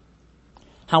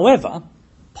 However,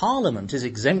 Parliament is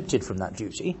exempted from that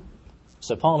duty,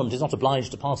 so Parliament is not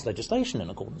obliged to pass legislation in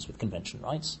accordance with Convention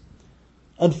rights.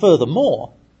 And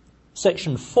furthermore,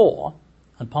 Section 4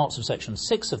 and parts of Section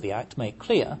 6 of the Act make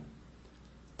clear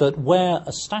that where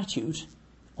a statute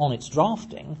on its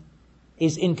drafting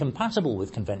is incompatible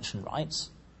with Convention rights,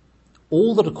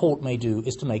 all that a court may do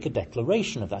is to make a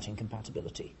declaration of that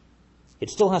incompatibility. It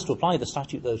still has to apply the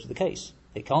statute, though, to the case.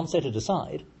 It can't set it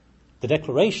aside. The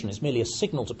declaration is merely a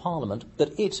signal to Parliament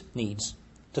that it needs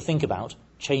to think about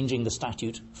changing the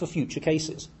statute for future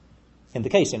cases. In the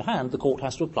case in hand, the court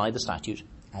has to apply the statute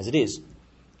as it is.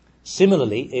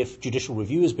 Similarly, if judicial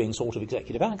review is being sought of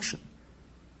executive action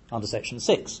under Section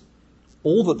 6,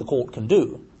 all that the court can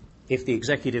do, if the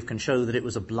executive can show that it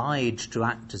was obliged to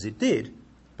act as it did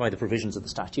by the provisions of the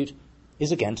statute,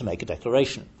 is again to make a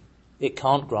declaration. It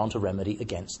can't grant a remedy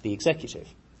against the executive.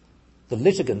 The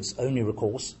litigant's only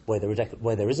recourse, where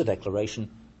there is a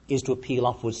declaration, is to appeal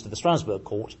upwards to the Strasbourg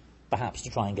Court, perhaps to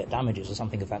try and get damages or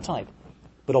something of that type.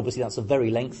 But obviously that's a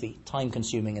very lengthy,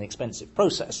 time-consuming and expensive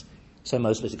process, so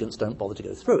most litigants don't bother to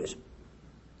go through it.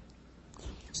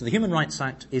 So the Human Rights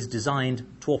Act is designed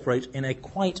to operate in a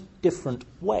quite different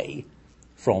way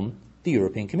from the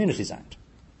European Communities Act.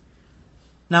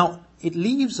 Now, it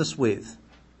leaves us with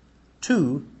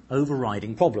two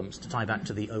overriding problems, to tie back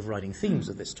to the overriding themes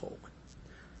of this talk.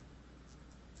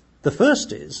 The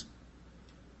first is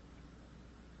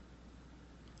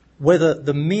whether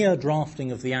the mere drafting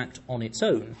of the Act on its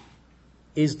own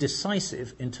is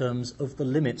decisive in terms of the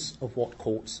limits of what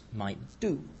courts might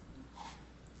do.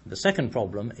 The second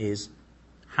problem is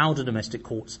how do domestic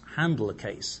courts handle a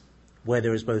case where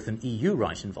there is both an EU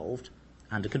right involved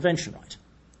and a Convention right,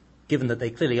 given that they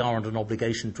clearly are under an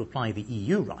obligation to apply the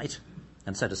EU right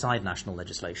and set aside national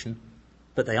legislation,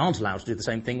 but they aren't allowed to do the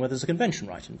same thing where there's a Convention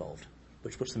right involved,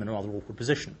 which puts them in a rather awkward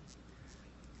position.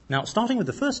 Now, starting with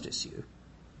the first issue,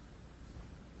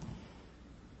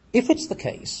 if it's the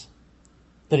case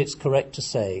that it's correct to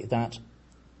say that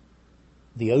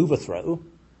the overthrow,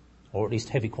 or at least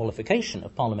heavy qualification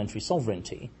of parliamentary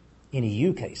sovereignty in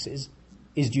EU cases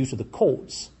is due to the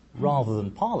courts rather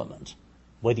than Parliament,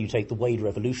 whether you take the Wade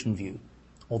Revolution view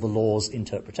or the law's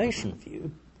interpretation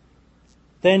view,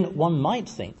 then one might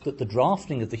think that the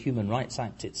drafting of the Human Rights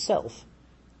Act itself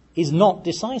is not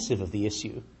decisive of the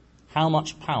issue, how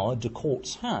much power do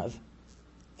courts have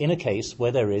in a case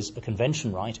where there is a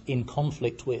Convention right in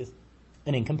conflict with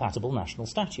an incompatible national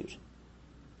statute.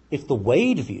 if the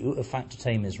Wade view of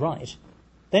factotum is right,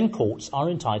 then courts are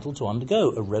entitled to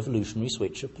undergo a revolutionary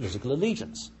switch of political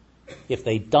allegiance. If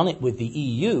they'd done it with the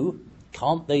EU,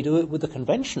 can't they do it with the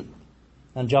Convention?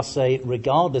 And just say,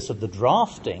 regardless of the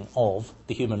drafting of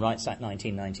the Human Rights Act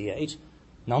 1998,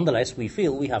 nonetheless we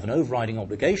feel we have an overriding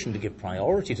obligation to give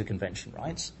priority to Convention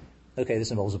rights. Okay,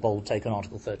 this involves a bold take on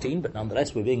Article 13, but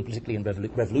nonetheless we're being politically and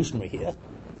revolutionary here.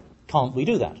 Can't we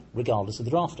do that, regardless of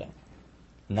the drafting?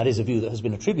 And that is a view that has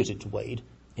been attributed to Wade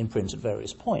in print at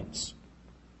various points.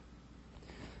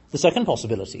 The second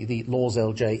possibility, the Laws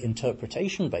LJ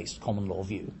interpretation-based common law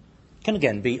view, can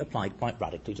again be applied quite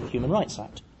radically to the Human Rights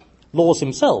Act. Laws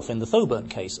himself, in the Thoburn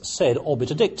case, said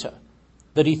obiter dicta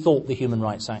that he thought the Human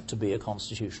Rights Act to be a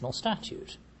constitutional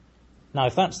statute. Now,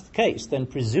 if that's the case, then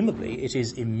presumably it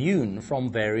is immune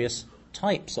from various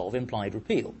types of implied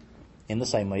repeal, in the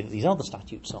same way that these other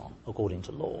statutes are, according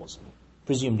to Laws.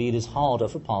 Presumably it is harder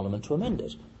for Parliament to amend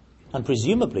it. And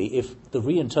presumably, if the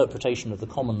reinterpretation of the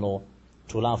common law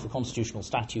to allow for constitutional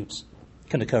statutes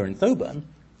can occur in Thoburn,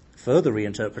 further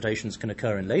reinterpretations can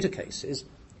occur in later cases,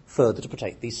 further to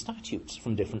protect these statutes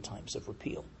from different types of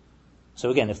repeal. So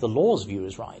again, if the Law's view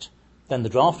is right, then the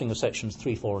drafting of sections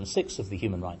 3, 4 and 6 of the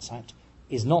Human Rights Act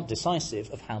is not decisive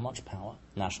of how much power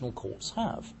national courts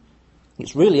have.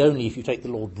 It's really only if you take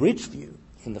the Lord Bridge view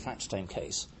from the Factotum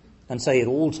case and say it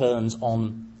all turns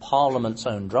on Parliament's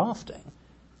own drafting,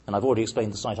 and I've already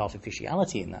explained the slight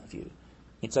artificiality in that view,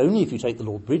 it's only if you take the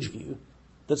Lord Bridge view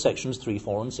that sections 3,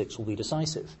 4 and 6 will be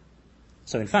decisive.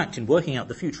 So in fact, in working out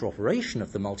the future operation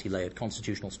of the multi-layered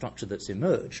constitutional structure that's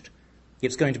emerged,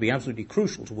 it's going to be absolutely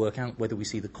crucial to work out whether we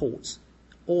see the courts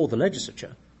or the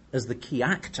legislature as the key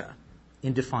actor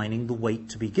in defining the weight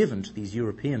to be given to these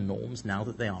European norms now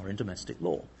that they are in domestic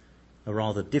law. A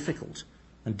rather difficult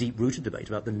and deep-rooted debate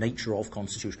about the nature of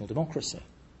constitutional democracy.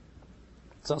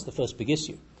 So that's the first big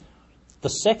issue. The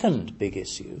second big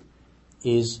issue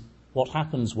is what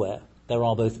happens where there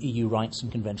are both EU rights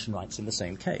and Convention rights in the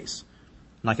same case.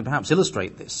 And I can perhaps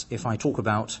illustrate this if I talk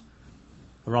about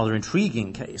a rather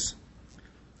intriguing case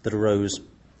that arose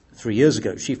 3 years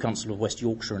ago, Chief Counsel of West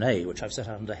Yorkshire and A, which I've set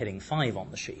out under heading 5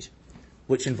 on the sheet,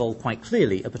 which involved quite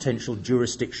clearly a potential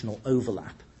jurisdictional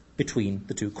overlap between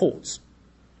the two courts.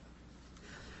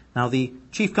 Now, the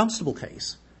Chief Constable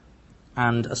case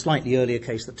and a slightly earlier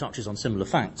case that touches on similar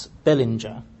facts,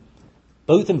 Bellinger,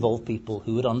 both involve people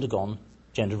who had undergone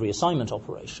gender reassignment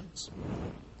operations.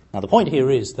 Now, the point here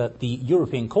is that the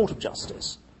European Court of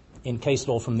Justice, in case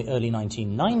law from the early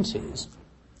 1990s,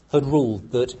 had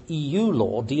ruled that EU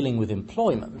law dealing with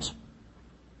employment,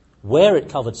 where it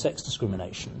covered sex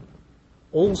discrimination,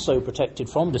 also protected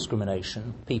from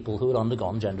discrimination people who had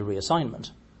undergone gender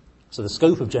reassignment. So the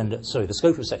scope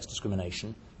of sex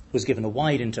discrimination was given a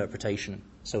wide interpretation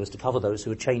so as to cover those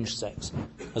who had changed sex,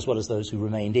 as well as those who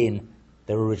remained in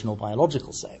their original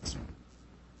biological sex.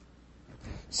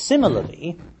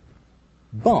 Similarly,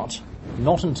 but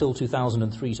not until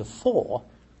 2003 to 4,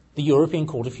 the European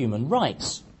Court of Human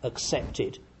Rights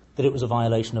accepted that it was a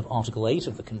violation of Article 8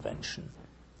 of the Convention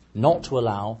not to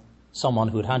allow someone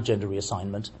who had had gender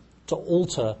reassignment to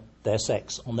alter their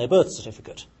sex on their birth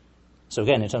certificate. So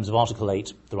again, in terms of Article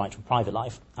 8, the right to a private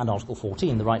life, and Article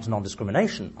 14, the right to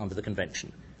non-discrimination under the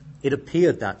Convention, it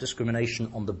appeared that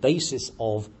discrimination on the basis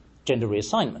of gender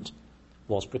reassignment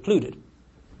was precluded.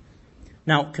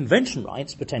 Now, Convention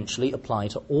rights potentially apply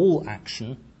to all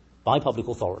action by public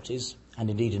authorities, and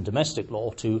indeed in domestic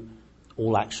law to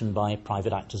all action by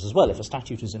private actors as well, if a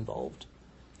statute is involved.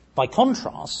 By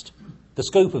contrast, the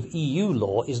scope of EU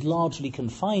law is largely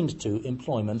confined to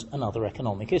employment and other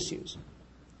economic issues.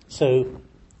 So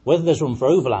whether there's room for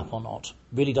overlap or not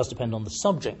really does depend on the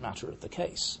subject matter of the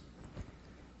case.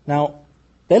 Now,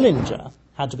 Bellinger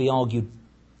had to be argued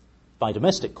by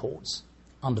domestic courts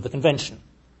under the Convention.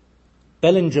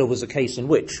 Bellinger was a case in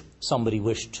which somebody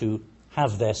wished to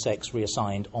have their sex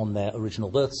reassigned on their original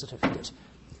birth certificate.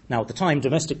 Now, at the time,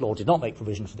 domestic law did not make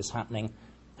provision for this happening,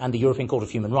 and the European Court of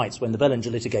Human Rights, when the Bellinger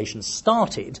litigation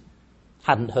started,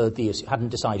 hadn't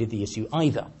decided the issue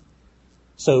either.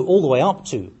 So all the way up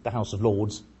to the House of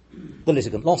Lords, the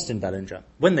litigant lost in Bellinger.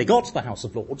 When they got to the House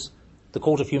of Lords, the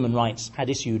Court of Human Rights had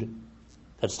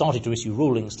started to issue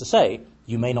rulings to say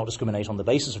you may not discriminate on the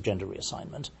basis of gender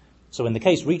reassignment. So when the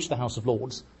case reached the House of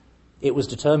Lords, it was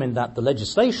determined that the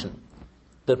legislation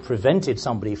that prevented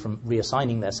somebody from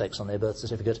reassigning their sex on their birth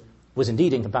certificate was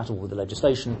indeed incompatible with the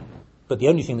legislation, but the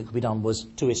only thing that could be done was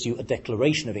to issue a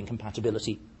declaration of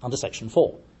incompatibility under Section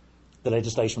 4. The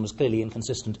legislation was clearly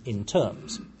inconsistent in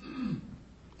terms.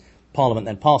 Parliament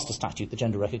then passed a statute, the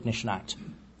Gender Recognition Act,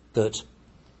 that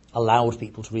allowed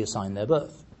people to reassign their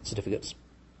birth certificates.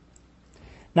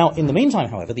 Now, in the meantime,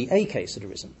 however, the A case had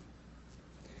arisen.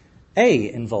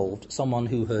 A involved someone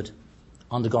who had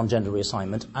undergone gender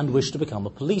reassignment and wished to become a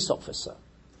police officer.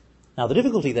 Now, the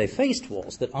difficulty they faced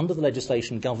was that under the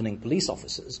legislation governing police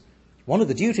officers, one of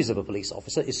the duties of a police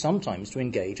officer is sometimes to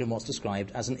engage in what's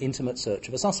described as an intimate search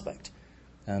of a suspect,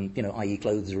 i.e.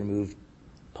 clothes are removed,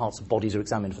 parts of bodies are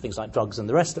examined for things like drugs and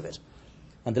the rest of it.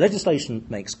 And the legislation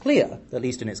makes clear, at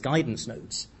least in its guidance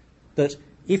notes, that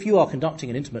if you are conducting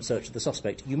an intimate search of the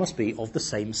suspect, you must be of the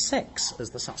same sex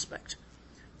as the suspect.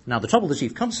 Now, the trouble the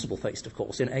Chief Constable faced, of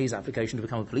course, in A's application to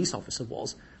become a police officer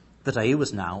was that A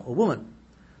was now a woman,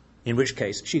 in which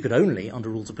case she could only, under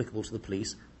rules applicable to the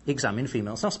police, examine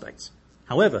female suspects.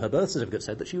 However, her birth certificate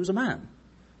said that she was a man,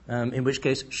 in which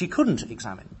case she couldn't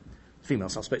examine female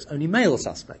suspects, only male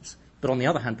suspects. But on the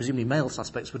other hand, presumably male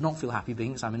suspects would not feel happy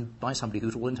being examined by somebody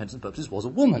who, to all intents and purposes, was a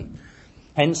woman.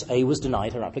 Hence, A was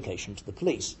denied her application to the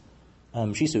police.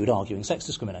 She sued, arguing sex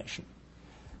discrimination.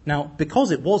 Now,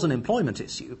 because it was an employment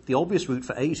issue, the obvious route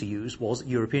for A to use was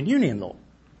European Union law,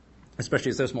 especially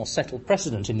as there's more settled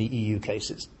precedent in the EU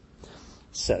cases.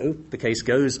 So, the case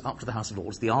goes up to the House of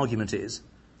Lords. The argument is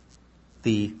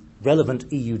the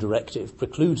relevant EU directive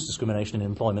precludes discrimination in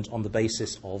employment on the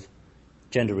basis of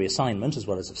gender reassignment as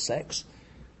well as of sex.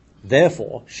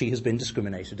 Therefore, she has been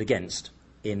discriminated against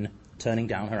in turning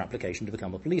down her application to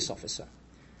become a police officer.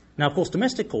 Now, of course,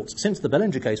 domestic courts, since the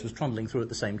Bellinger case was trundling through at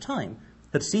the same time,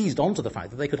 had seized onto the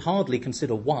fact that they could hardly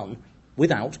consider one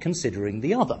without considering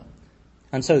the other.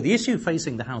 And so the issue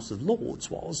facing the House of Lords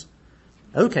was,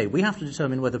 OK, we have to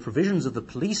determine whether provisions of the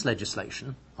police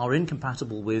legislation are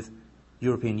incompatible with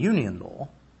European Union law,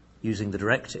 using the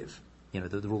directive,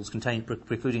 the rules contained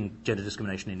precluding gender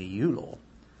discrimination in EU law.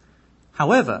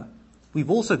 However, we've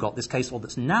also got this case law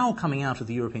that's now coming out of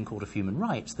the European Court of Human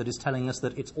Rights that is telling us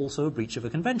that it's also a breach of a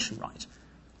convention right.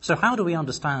 So how do we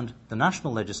understand the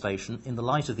national legislation in the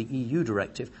light of the EU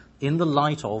directive, in the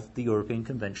light of the European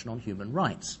Convention on Human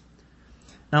Rights?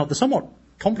 Now, the somewhat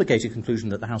complicated conclusion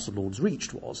that the House of Lords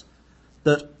reached was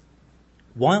that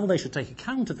while they should take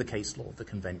account of the case law of the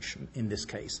Convention in this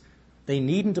case, they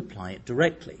needn't apply it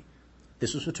directly.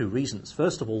 This was for two reasons.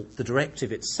 First of all, the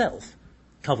directive itself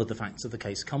covered the facts of the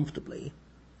case comfortably.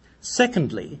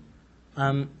 Secondly,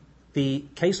 the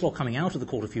case law coming out of the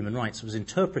Court of Human Rights was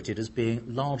interpreted as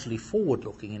being largely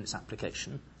forward-looking in its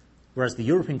application, whereas the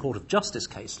European Court of Justice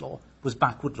case law was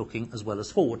backward-looking as well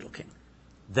as forward-looking.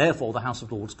 Therefore, the House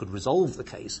of Lords could resolve the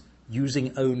case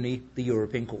using only the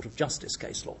European Court of Justice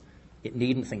case law. It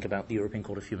needn't think about the European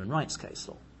Court of Human Rights case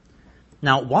law.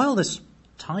 Now, while this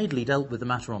tidily dealt with the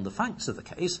matter on the facts of the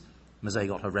case, Mazet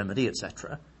got her remedy,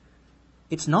 etc.,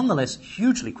 it's nonetheless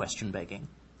hugely question-begging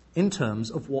in terms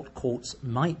of what courts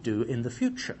might do in the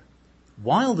future.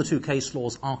 While the two case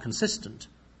laws are consistent,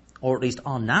 or at least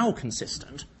are now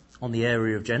consistent, on the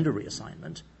area of gender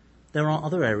reassignment, there are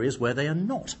other areas where they are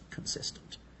not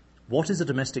consistent. What is a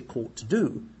domestic court to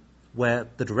do where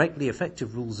the directly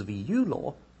effective rules of EU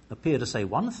law appear to say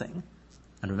one thing,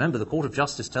 and remember the Court of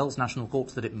Justice tells national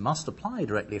courts that it must apply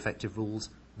directly effective rules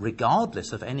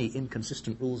regardless of any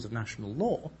inconsistent rules of national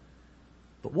law,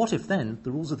 but what if then the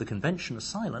rules of the Convention are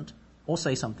silent or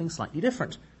say something slightly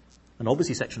different? And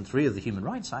obviously Section 3 of the Human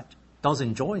Rights Act does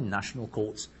enjoin national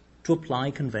courts to apply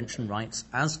Convention rights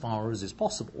as far as is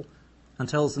possible and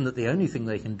tells them that the only thing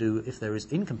they can do if there is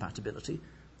incompatibility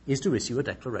is to issue a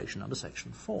declaration under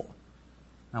Section 4.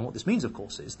 Now what this means, of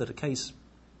course, is that a case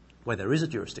where there is a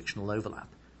jurisdictional overlap,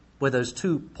 where those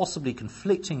two possibly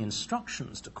conflicting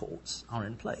instructions to courts are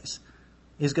in place,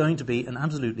 is going to be an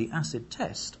absolutely acid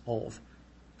test of,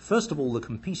 first of all, the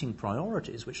competing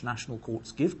priorities which national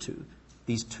courts give to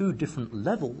these two different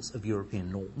levels of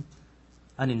European norm,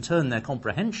 and in turn their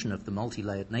comprehension of the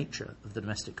multi-layered nature of the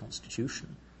domestic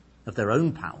constitution, of their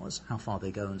own powers, how far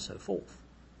they go and so forth.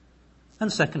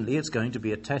 And secondly, it's going to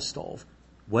be a test of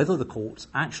whether the courts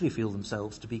actually feel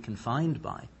themselves to be confined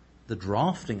by the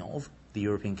drafting of the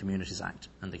European Communities Act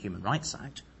and the Human Rights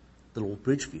Act, the Lord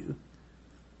Bridge view,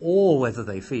 or whether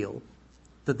they feel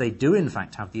that they do in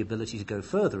fact have the ability to go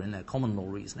further in their common law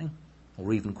reasoning,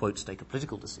 or even, quote, take a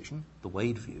political decision, the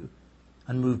Wade view,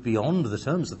 and move beyond the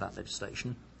terms of that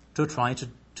legislation to try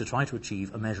to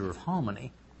achieve a measure of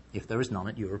harmony if there is none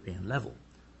at European level.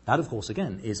 That, of course,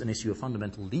 again, is an issue of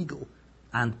fundamental legal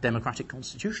and democratic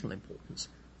constitutional importance.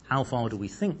 How far do we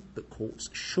think that courts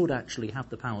should actually have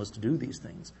the powers to do these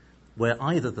things, where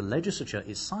either the legislature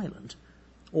is silent,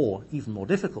 or, even more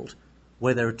difficult,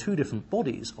 where there are two different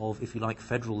bodies of, if you like,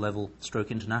 federal level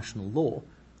stroke international law,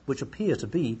 which appear to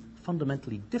be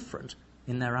fundamentally different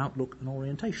in their outlook and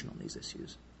orientation on these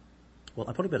issues. Well,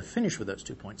 I probably better finish with those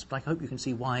 2 points, but I hope you can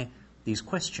see why these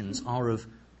questions are of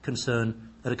concern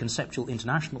at a conceptual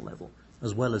international level,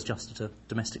 as well as just at a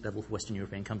domestic level for Western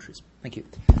European countries. Thank you.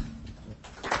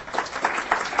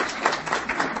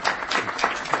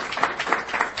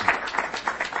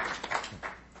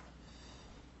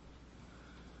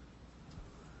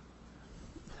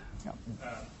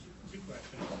 Two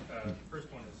questions. The first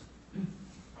one is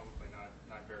probably not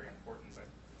very important, but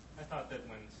I thought that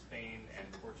when Spain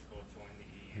and Portugal joined the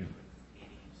EU in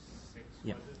 86,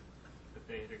 was it, that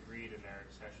they had agreed in their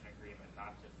accession agreement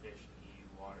not to fish in EU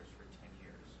waters for 10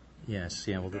 years. Yes,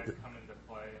 yeah. Did that come into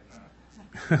play in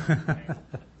the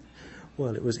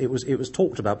Well, it was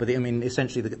talked about, but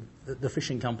essentially the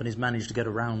fishing companies managed to get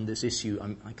around this issue.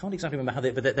 I can't exactly remember how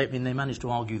they managed to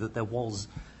argue that there was,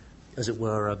 as it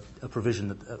were, a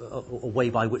provision, a way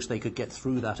by which they could get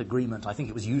through that agreement. I think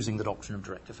it was using the doctrine of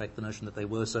direct effect, the notion that they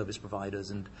were service providers,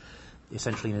 and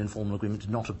essentially an informal agreement did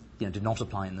not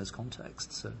apply in those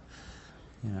contexts. So,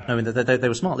 yeah. They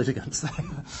were smart litigants. Okay,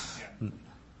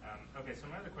 so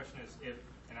my other question is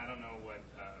and I don't know what,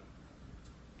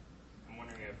 I'm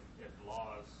wondering if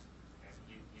laws, and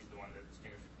he's the one that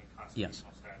distinguishes between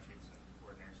constitutional statutes and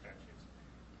ordinary statutes.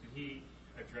 Did he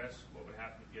address what would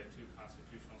happen if you had two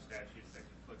constitutional statutes that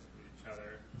conflict with each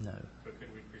other? No. But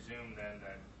could we presume then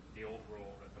that the old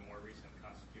rule that the more recent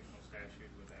constitutional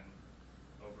statute would then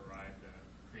override the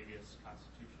previous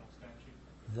constitutional statute?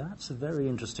 That's a very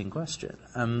interesting question.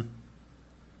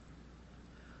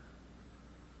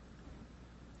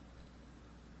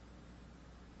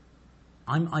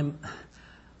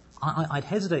 I'd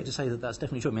hesitate to say that that's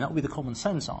definitely true. That would be the common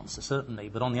sense answer, certainly.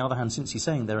 But on the other hand, since you're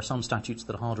saying there are some statutes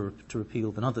that are harder to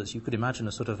repeal than others, you could imagine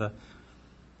a sort of an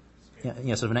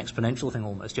exponential thing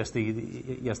almost. Yes,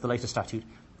 the later statute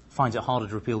finds it harder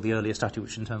to repeal the earlier statute,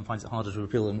 which in turn finds it harder to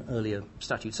repeal an earlier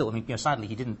statute. Still, sadly,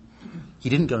 he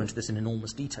didn't go into this in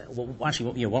enormous detail. Well,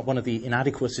 actually, one of the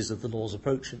inadequacies of the law's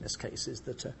approach in this case is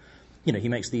that he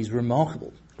makes these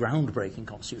remarkable, groundbreaking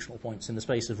constitutional points in the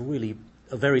space of really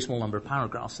a very small number of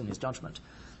paragraphs in his judgment.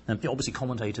 And obviously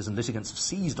commentators and litigants have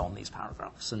seized on these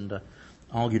paragraphs and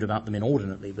argued about them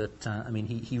inordinately, but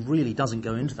he really doesn't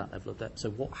go into that level of depth.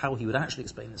 So how he would actually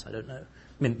explain this, I don't know.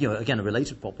 Again, a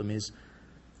related problem is,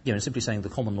 simply saying the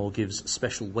common law gives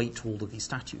special weight to all of these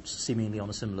statutes, seemingly on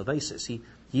a similar basis. He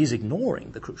is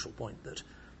ignoring the crucial point that,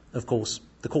 of course,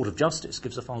 the Court of Justice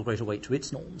gives a far greater weight to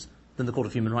its norms than the Court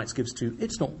of Human Rights gives to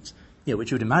its norms,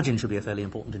 which you would imagine should be a fairly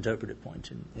important interpretive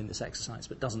point in this exercise,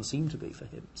 but doesn't seem to be for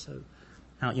him. So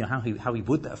how he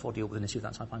would therefore deal with an issue of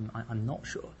that type, I'm not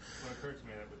sure. Well, it occurred to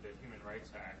me that with the Human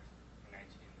Rights Act in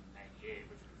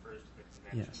 1998, which refers to the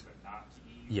convention but not to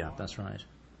EU law, that's right.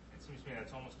 It seems to me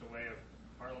that's almost a way of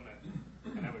Parliament,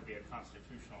 and that would be a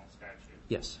constitutional statute.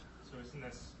 Yes. So couldn't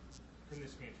this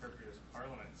be interpreted as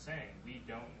Parliament saying we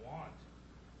don't want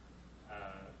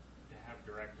to have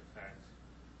direct effect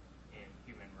in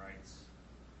human rights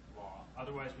law?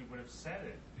 Otherwise, we would have said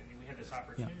it, and we had this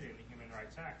opportunity in the Human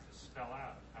Rights Act to spell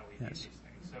out how we do these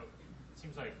things. So it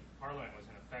seems like Parliament was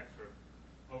in effect sort of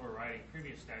overriding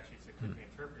previous statutes that could be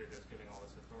interpreted as giving all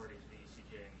this authority to the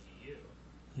ECJ and the EU,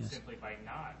 simply by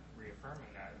not reaffirming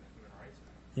that in the Human Rights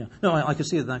Act. Yeah. No, I could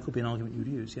see that could be an argument you'd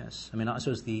use, yes. I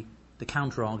suppose the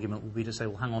counter-argument would be to say,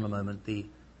 well, hang on a moment, the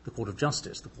Court of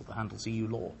Justice, the court that handles EU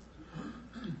law,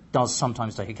 does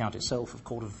sometimes take account itself of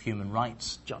Court of Human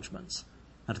Rights judgments.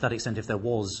 And to that extent, if there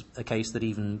was a case that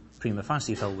even prima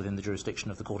facie fell within the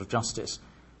jurisdiction of the Court of Justice,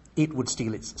 it would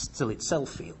still itself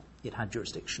feel it had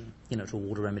jurisdiction, to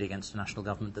award a remedy against a national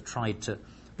government that tried to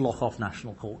block off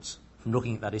national courts from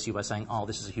looking at that issue by saying,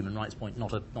 this is a human rights point,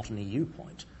 not an EU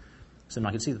point. So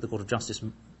I can see that the Court of Justice,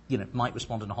 might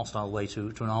respond in a hostile way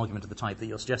to an argument of the type that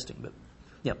you're suggesting, but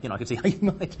I can see how you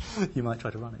might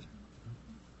try to run it.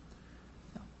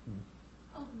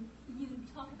 You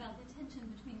talk about the tension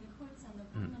between the courts and the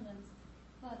parliaments,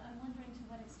 but I'm wondering to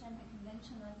what extent the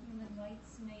Convention on Human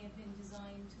Rights may have been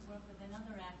designed to work with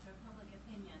another act or public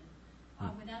opinion.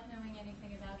 Without knowing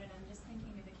anything about it, I'm just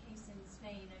thinking of a case in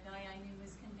Spain. A guy I knew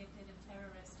was convicted of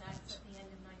terrorist acts at the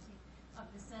end of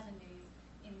the 70s.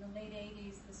 In the late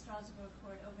 80s, the Strasbourg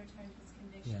court overturned his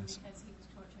conviction because he was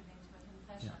tortured into a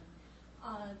confession.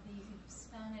 The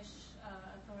Spanish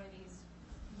authorities,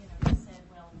 said,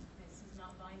 well, this is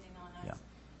not binding on us.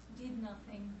 Did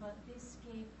nothing, but this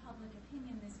gave public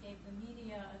opinion, this gave the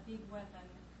media a big weapon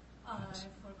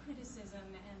for criticism,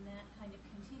 and that kind of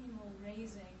continual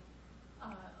raising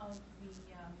of the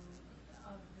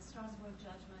Strasbourg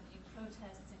judgment in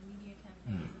protests and media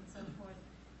campaigns and so forth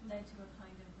led to a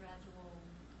kind of gradual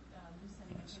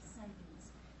loosening of his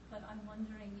sentence. But I'm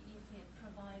wondering if it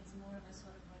provides more of a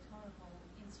sort of rhetorical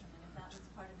instrument, if that was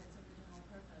part of its original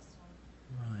purpose.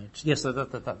 Right. Yes,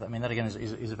 that again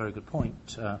is a very good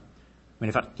point.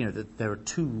 In fact, there are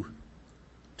two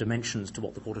dimensions to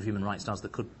what the Court of Human Rights does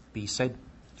that could be said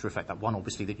to reflect that. One,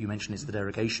 obviously, that you mentioned is the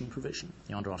derogation provision.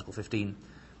 Under Article 15,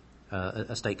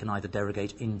 a state can either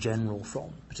derogate in general from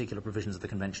particular provisions of the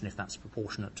Convention if that's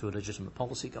proportionate to a legitimate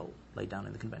policy goal laid down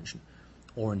in the Convention,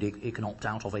 or indeed it can opt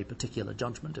out of a particular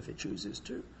judgment if it chooses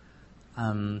to.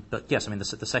 But yes,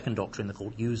 the second doctrine the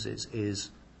Court uses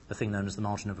is a thing known as the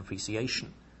margin of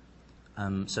appreciation.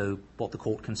 So what the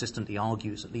Court consistently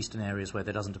argues, at least in areas where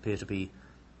there doesn't appear to be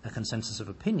a consensus of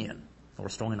opinion or a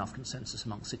strong enough consensus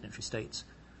among signatory states,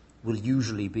 will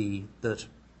usually be that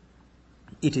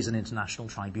it is an international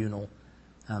tribunal,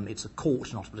 it's a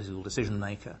court, not a political decision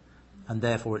maker, and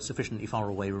therefore it's sufficiently far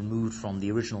away removed from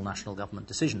the original national government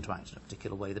decision to act in a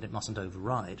particular way that it mustn't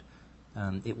override.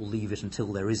 It will leave it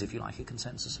until there is, if you like, a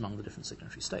consensus among the different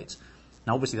signatory states.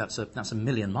 Now, obviously, that's a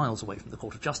million miles away from the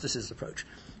Court of Justice's approach,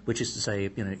 which is to say,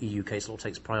 EU case law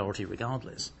takes priority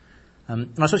regardless.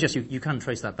 And I suppose, yes, you can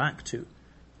trace that back to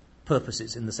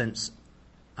purposes in the sense,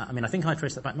 I think I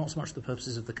trace that back not so much to the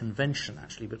purposes of the Convention,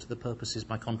 actually, but to the purposes,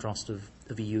 by contrast,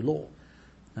 of EU law.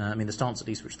 The stance, at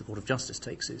least, which the Court of Justice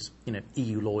takes is,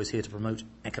 EU law is here to promote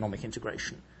economic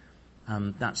integration.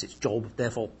 That's its job.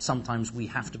 Therefore, sometimes we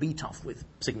have to be tough with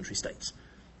signatory states.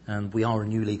 We are a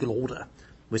new legal order.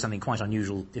 We're something quite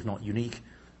unusual, if not unique.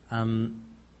 And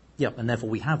therefore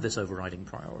we have this overriding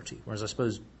priority. Whereas I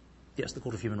suppose, yes, the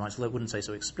Court of Human Rights, although it wouldn't say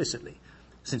so explicitly,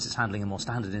 since it's handling a more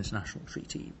standard international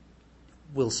treaty,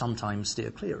 will sometimes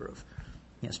steer clear of,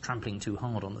 trampling too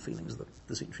hard on the feelings of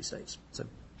the signatory states. So,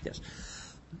 yes.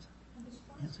 And the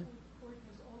Strasbourg Court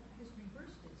has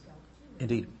reversed itself, too.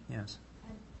 Indeed, yes.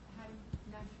 And how do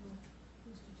national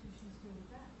institutions deal with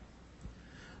that?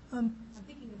 I'm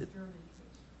thinking of the German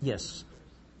case. Yes.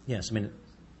 Yes,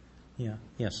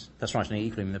 yes, that's right. And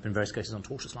equally, there have been various cases on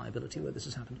tortious liability where this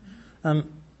has happened.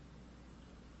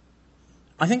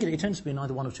 I think it tends to be in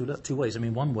either one of two ways.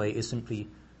 One way is simply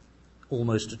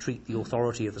almost to treat the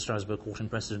authority of the Strasbourg Court in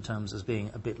precedent terms as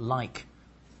being a bit like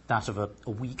that of a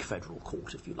weak federal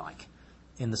court, if you like,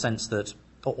 in the sense that,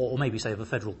 or maybe say of a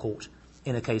federal court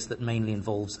in a case that mainly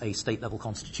involves a state-level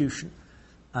constitution.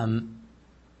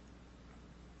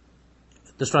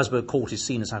 The Strasbourg Court is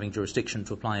seen as having jurisdiction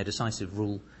to apply a decisive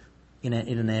rule in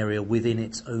an area within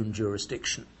its own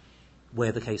jurisdiction,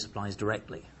 where the case arises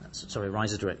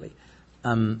directly.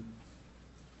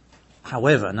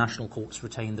 However, national courts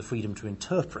retain the freedom to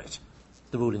interpret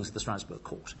the rulings of the Strasbourg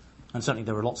Court. And certainly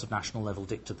there are lots of national-level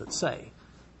dicta that say,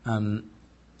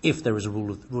 if there is a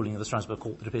ruling of the Strasbourg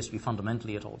Court that appears to be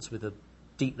fundamentally at odds with a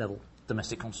deep-level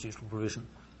domestic constitutional provision,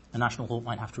 a national court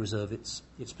might have to reserve its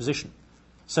position.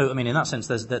 So, in that sense,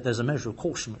 there's a measure of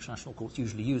caution which national courts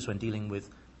usually use when dealing with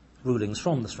rulings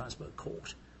from the Strasbourg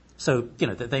Court. So,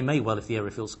 they may well, if the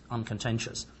area feels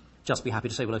uncontentious, just be happy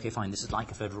to say, well, okay, fine, this is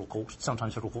like a federal court.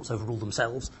 Sometimes federal courts overrule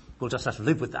themselves. We'll just have to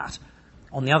live with that.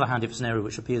 On the other hand, if it's an area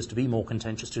which appears to be more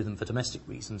contentious to them for domestic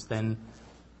reasons, then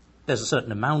there's a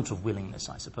certain amount of willingness,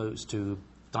 I suppose, to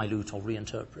dilute or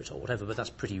reinterpret or whatever, but that's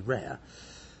pretty rare.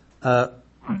 So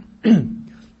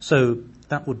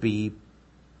that would be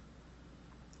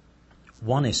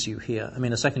one issue here.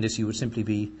 A second issue would simply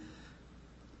be,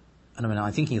 and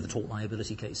I'm thinking of the tort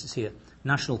liability cases here,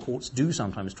 national courts do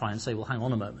sometimes try and say, well, hang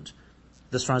on a moment.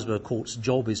 The Strasbourg Court's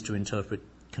job is to interpret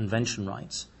convention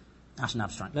rights at an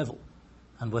abstract level,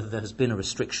 and whether there has been a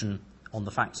restriction on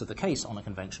the facts of the case on a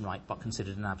convention right but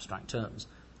considered in abstract terms.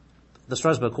 The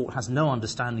Strasbourg Court has no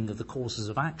understanding of the causes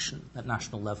of action at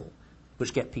national level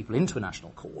which get people into a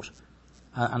national court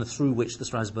and through which the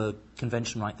Strasbourg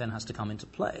Convention right then has to come into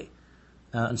play.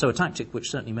 And so a tactic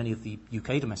which certainly many of the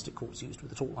UK domestic courts used with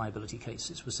the tort liability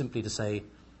cases was simply to say,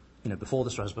 before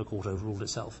the Strasbourg Court overruled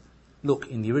itself, look,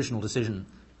 in the original decision,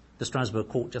 the Strasbourg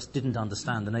Court just didn't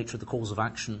understand the nature of the cause of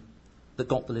action that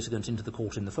got the litigant into the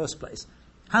court in the first place.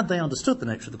 Had they understood the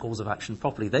nature of the cause of action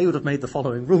properly, they would have made the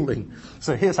following ruling.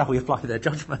 So here's how we apply their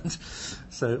judgment.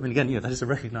 So, again, that is a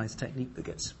recognised technique that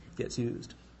gets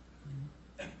used.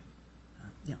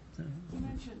 You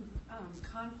mentioned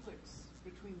conflicts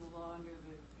between the law under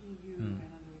the EU and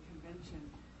under the Convention.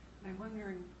 And I'm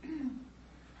wondering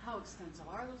how extensive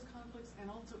are those conflicts,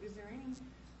 and also is there any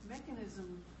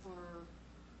mechanism for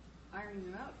ironing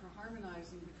them out, for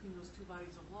harmonizing between those two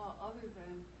bodies of law, other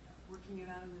than working it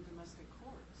out in the domestic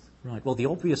courts? Right. Well, the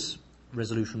obvious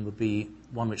resolution would be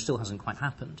one which still hasn't quite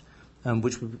happened,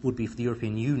 which would be for the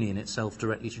European Union itself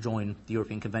directly to join the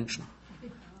European Convention.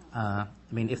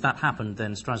 If that happened,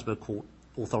 then Strasbourg Court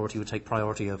authority would take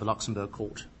priority over Luxembourg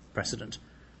Court precedent,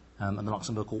 and the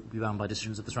Luxembourg Court would be bound by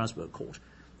decisions of the Strasbourg Court.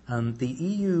 The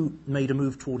EU made a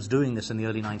move towards doing this in the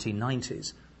early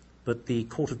 1990s, but the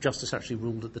Court of Justice actually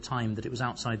ruled at the time that it was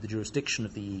outside the jurisdiction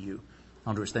of the EU,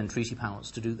 under its then treaty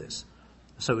powers, to do this.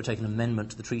 So it would take an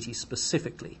amendment to the treaty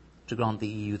specifically to grant the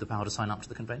EU the power to sign up to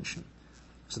the convention.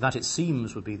 So that, it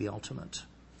seems, would be the ultimate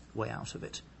way out of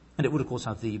it. And it would, of course,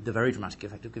 have the very dramatic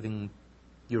effect of giving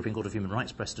the European Court of Human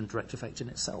Rights precedent direct effect in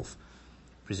itself,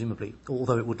 presumably,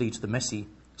 although it would lead to the messy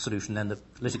solution then that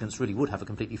litigants really would have a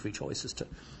completely free choice as to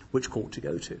which court to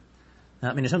go to.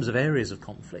 In terms of areas of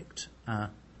conflict,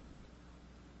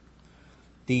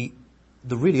 the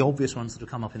really obvious ones that have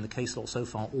come up in the case law so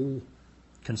far all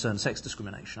concern sex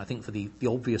discrimination, I think for the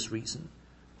obvious reason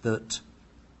that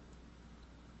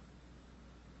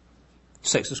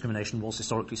sex discrimination was,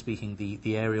 historically speaking,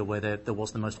 the area where there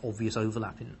was the most obvious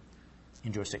overlap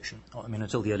in jurisdiction.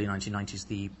 Until the early 1990s,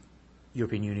 the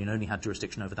European Union only had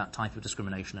jurisdiction over that type of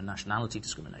discrimination and nationality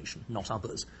discrimination, not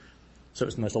others. So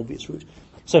it's the most obvious route.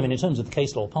 So, in terms of the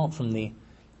case law, apart from the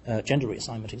gender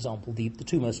reassignment example, the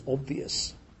two most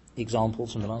obvious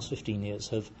examples from the last 15 years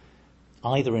have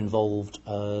either involved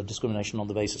discrimination on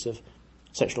the basis of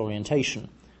sexual orientation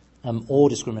or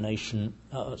discrimination,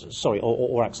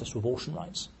 or access to abortion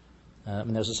rights.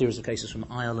 There's a series of cases from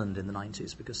Ireland in the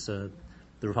 90s because the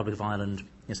Republic of Ireland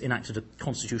enacted a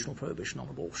constitutional prohibition on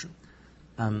abortion.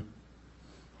 And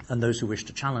those who wished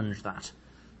to challenge that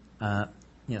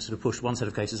sort of pushed one set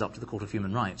of cases up to the Court of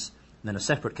Human Rights, and then a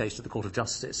separate case to the Court of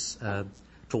Justice,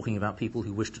 talking about people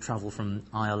who wished to travel from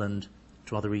Ireland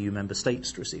to other EU member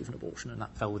states to receive an abortion, and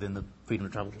that fell within the freedom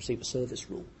of travel to receive a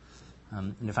service rule.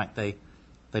 And in fact, they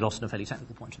lost on a fairly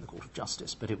technical point in the Court of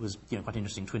Justice, but it was quite an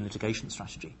interesting twin litigation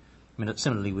strategy.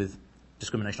 Similarly with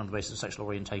discrimination on the basis of sexual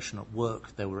orientation at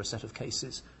work, there were a set of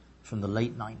cases from the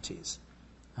late 90s.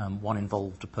 One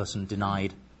involved a person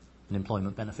denied an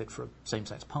employment benefit for a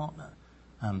same-sex partner.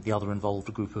 The other involved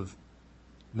a group of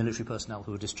military personnel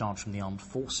who were discharged from the armed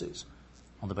forces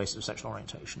on the basis of sexual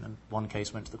orientation. And one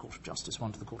case went to the Court of Justice,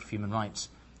 one to the Court of Human Rights.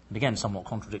 And again, somewhat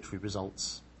contradictory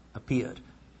results appeared.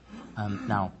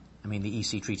 Now, the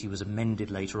EC Treaty was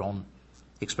amended later on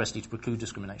expressly to preclude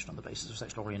discrimination on the basis of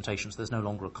sexual orientation, so there's no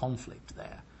longer a conflict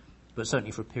there. But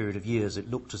certainly for a period of years, it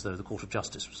looked as though the Court of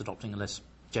Justice was adopting a less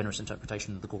generous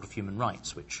interpretation of the Court of Human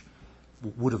Rights, which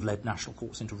would have led national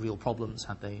courts into real problems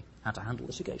had they had to handle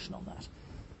litigation on that.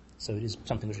 So it is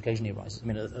something which occasionally arises.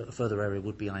 A further area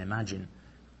would be, I imagine,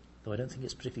 though I don't think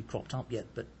it's particularly cropped up yet,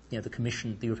 but the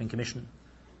European Commission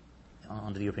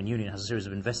under the European Union has a series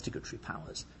of investigatory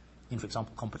powers in, for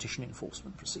example, competition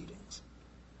enforcement proceedings.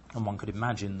 And one could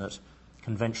imagine that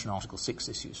Convention Article 6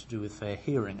 issues to do with fair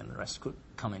hearing and the rest could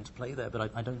come into play there,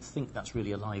 but I don't think that's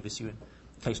really a live issue in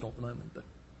case law at the moment. But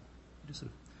it is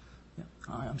sort of,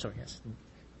 I'm sorry, yes.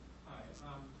 Hi.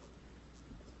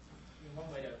 One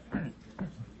way to use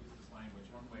this language,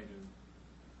 one way to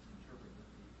interpret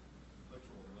the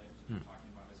literal relationship you're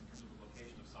talking about is in terms of the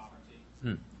location of sovereignty,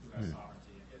 who has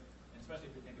sovereignty, and especially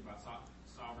if we think about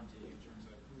sovereignty in terms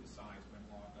of who decides when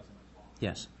law doesn't apply.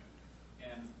 Yes.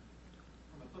 And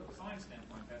from a political science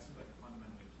standpoint, that seems like a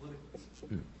fundamentally political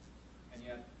issue. And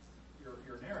yet,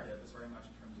 your narrative is very much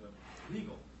in terms of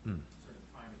legal, sort of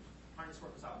trying to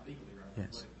sort this out legally rather than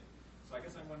politically. So I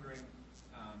guess I'm wondering,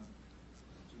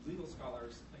 do legal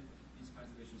scholars think these kinds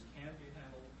of issues can be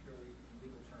handled purely in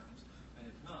legal terms? And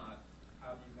if not,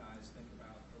 how do you guys think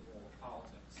about the role of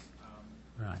politics?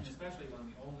 Right. And especially when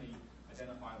the only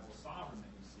identifiable sovereign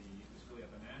that you see is really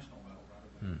at the national level rather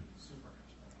than the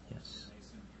supranational level. Yes.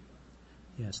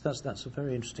 Yes, that's a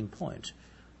very interesting point.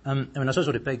 I suppose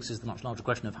what it begs is the much larger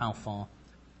question of how far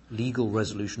legal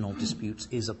resolution of disputes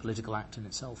is a political act in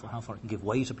itself, or how far it can give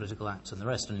way to political acts and the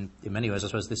rest. And in many ways, I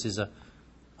suppose this is a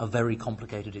very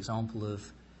complicated example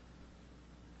of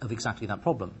exactly that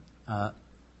problem.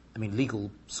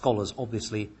 Legal scholars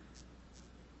obviously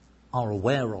are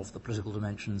aware of the political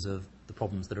dimensions of the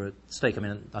problems that are at stake.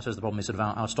 I suppose the problem is sort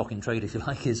of our stock in trade, if you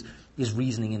like, is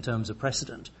reasoning in terms of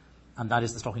precedent. And that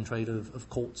is the stock in trade of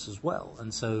courts as well.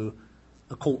 And so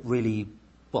a court really,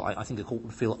 I think a court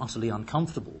would feel utterly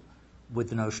uncomfortable with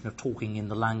the notion of talking in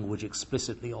the language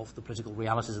explicitly of the political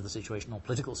realities of the situation or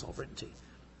political sovereignty.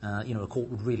 A court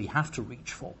would really have to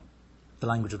reach for the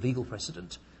language of legal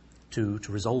precedent to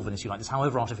resolve an issue like this,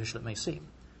 however artificial it may seem.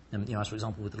 As for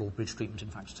example with the Lord Bridge treatment in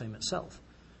Factortame itself.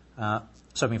 For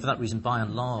that reason, by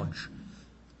and large,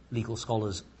 legal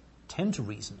scholars tend to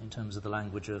reason in terms of the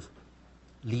language of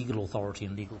legal authority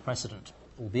and legal precedent,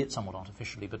 albeit somewhat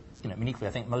artificially. But equally,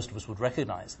 I think most of us would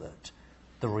recognise that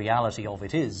the reality of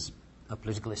it is a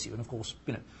political issue. And of course,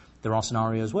 there are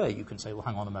scenarios where you can say, well,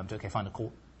 hang on a moment, okay, fine, a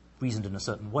court reasoned in a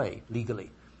certain way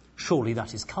legally. Surely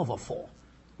that is cover for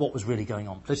what was really going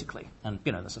on politically. And,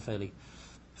 that's a fairly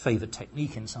favoured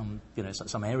technique in some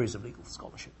areas of legal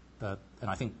scholarship. And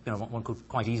I think, one could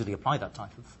quite easily apply that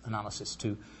type of analysis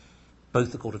to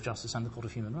both the Court of Justice and the Court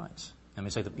of Human Rights. I mean,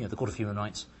 say that, the Court of Human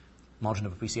Rights margin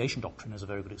of appreciation doctrine is a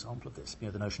very good example of this.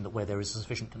 The notion that where there is a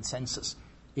sufficient consensus,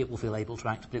 it will feel able to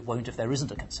act, but it won't if there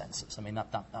isn't a consensus. I mean,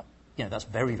 that's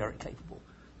very, very capable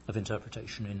of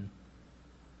interpretation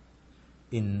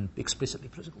in explicitly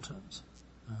political terms.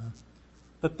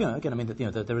 But again, I mean,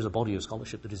 there is a body of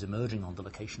scholarship that is emerging on the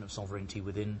location of sovereignty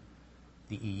within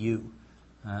the EU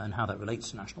and how that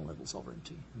relates to national level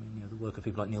sovereignty. I mean, the work of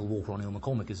people like Neil Walker or Neil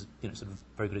McCormick is, sort of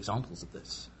very good examples of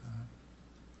this.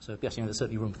 So yes, there's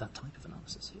certainly room for that type of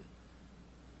analysis here.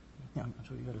 Yeah, I'm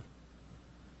sure you got a.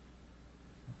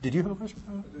 Did you have a question?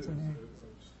 I did. In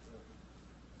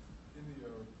the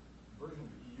version of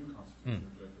the EU Constitution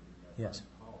rejected in Yes.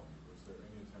 Holland, was there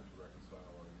any attempt to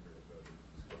reconcile or integrate the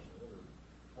discussion of the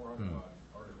 400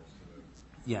 articles to the?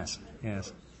 Yes.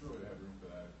 Surely they had room for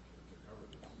that to cover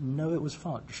this. No, it was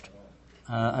fudged.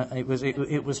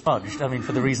 It was fudged. I mean,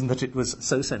 for the reason that it was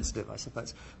so sensitive, I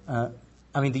suppose.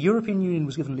 I mean, the European Union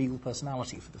was given legal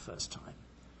personality for the first time,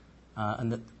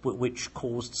 and which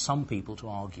caused some people to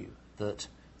argue that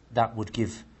would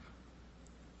give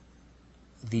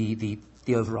the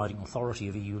overriding authority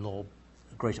of EU law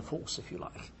greater force, if you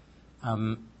like.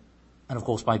 And of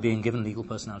course, by being given legal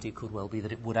personality, it could well be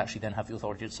that it would actually then have the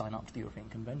authority to sign up to the European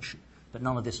Convention. But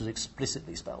none of this was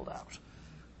explicitly spelled out.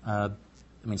 I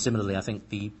mean, similarly, I think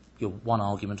one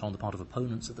argument on the part of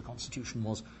opponents of the Constitution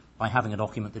was by having a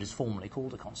document that is formally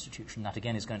called a Constitution, that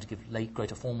again is going to give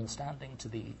greater formal standing to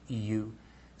the EU,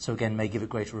 so again may give it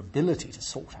greater ability to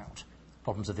sort out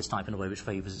problems of this type in a way which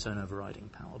favours its own overriding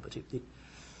power. But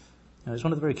it's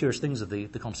one of the very curious things of the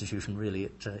Constitution, really.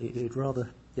 It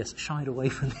rather, shied away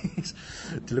from these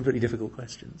deliberately difficult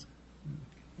questions.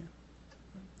 Yeah.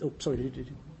 Oh, sorry, did you?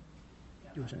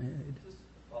 Yeah, just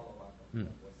follow up on what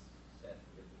was said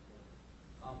here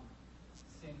before.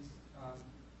 Since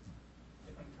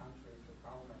different countries, the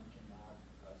parliament cannot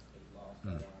state laws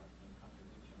that are in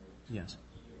contradiction with Yes.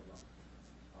 EU law, is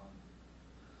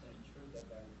it true that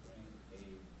would bring a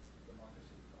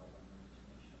democracy problem in each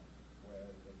nation, where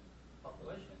the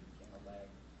population can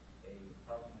elect a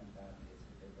parliament that is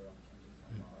in favor of changing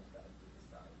some laws that we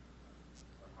decide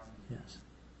or harmony? Yes.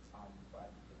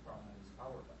 But the parliament is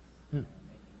powerless.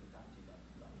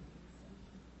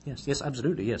 Yes,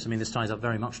 absolutely, yes. I mean, this ties up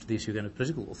very much to the issue again of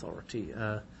political authority.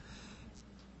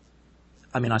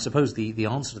 I mean, I suppose the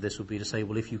answer to this would be to say,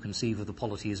 well, if you conceive of the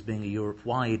polity as being a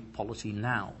Europe-wide polity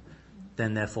now,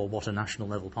 then therefore what a national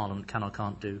level parliament can or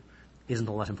can't do isn't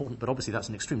all that important. But obviously that's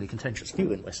an extremely contentious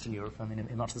view in Western Europe. I mean,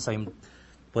 in much the same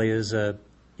way as,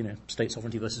 state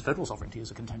sovereignty versus federal sovereignty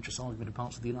is a contentious argument in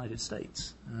parts of the United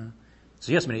States.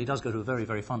 So yes, I mean, it does go to a very,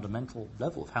 very fundamental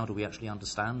level of how do we actually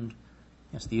understand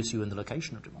the issue and the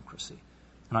location of democracy.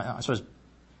 And I suppose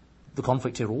the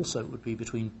conflict here also would be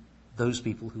between those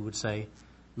people who would say,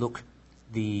 look,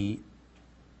 the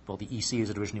EC as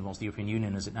it originally was, the European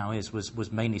Union as it now is,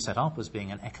 was mainly set up as being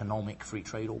an economic free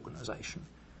trade organisation.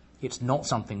 It's not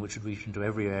something which should reach into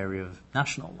every area of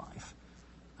national life.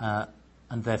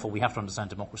 And therefore we have to understand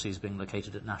democracy as being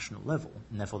located at national level.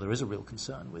 And therefore there is a real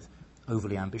concern with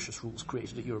overly ambitious rules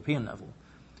created at European level.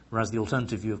 Whereas the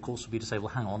alternative view, of course, would be to say, well,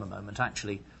 hang on a moment,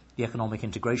 actually, the economic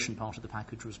integration part of the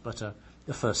package was but a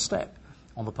first step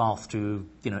on the path to,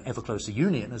 ever closer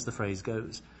union, as the phrase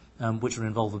goes, which would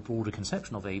involve a broader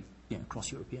conception of a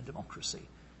cross-European democracy,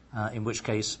 in which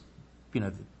case,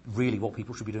 really what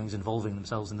people should be doing is involving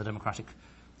themselves in the democratic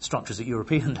structures at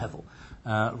European level,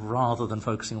 rather than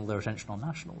focusing all their attention on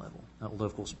national level. Although,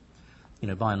 of course,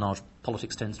 by and large,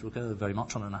 politics tends to occur very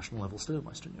much on a national level still in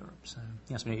Western Europe. So,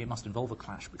 yes, I mean, it must involve a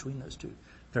clash between those two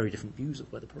very different views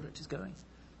of where the project is going.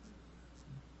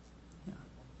 Yeah.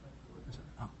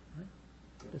 Right.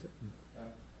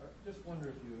 I just wonder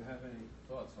if you have any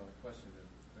thoughts on a question that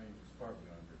ranges far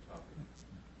beyond your topic.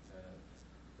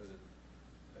 That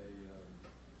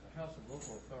a House of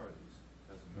Local Authorities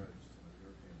has emerged in the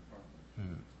European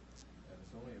Parliament, and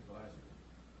it's only advisory.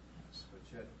 Yes. But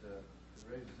yet it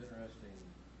raises interesting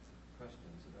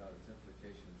questions about its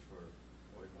implications for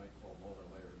what we might call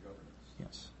multi-layered governance.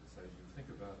 Yes. So as you think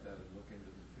about that and look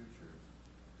into the future,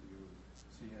 do you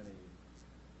see any?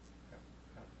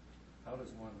 How does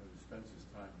one who spends his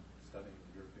time studying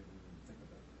the European Union think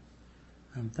about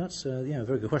this? That's a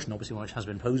very good question. Obviously, one which has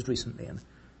been posed recently in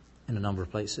a number of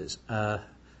places.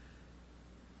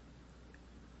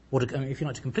 If you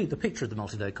like to complete the picture of the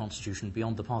multi-layered constitution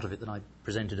beyond the part of it that I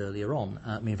presented earlier on,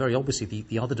 very obviously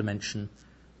the other dimension,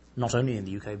 not only in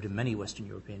the UK but in many Western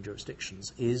European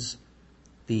jurisdictions, is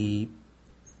the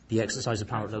exercise of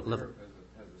power at local level.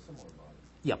 Has a similar body.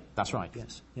 Yeah, that's right.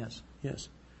 Yes.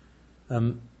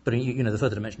 But the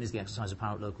further dimension is the exercise of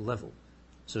power at local level.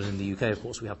 So in the UK, of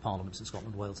course, we have parliaments in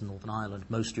Scotland, Wales, and Northern Ireland.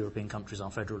 Most European countries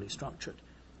are federally structured.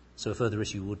 So a further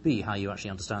issue would be how you actually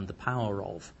understand the power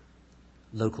of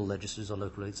local legislatures or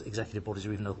local executive bodies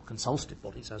or even local consultative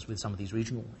bodies, as with some of these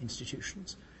regional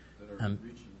institutions. That are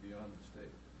reaching beyond the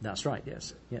state. That's right,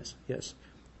 yes.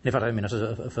 In fact,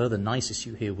 a further nice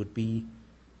issue here would be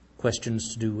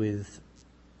questions to do with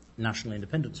national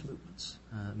independence movements.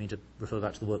 To refer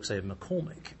back to the work, say, of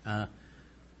McCormick,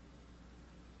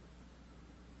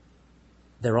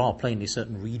 there are plainly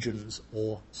certain regions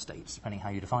or states, depending how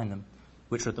you define them,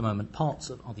 which are at the moment parts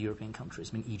of other European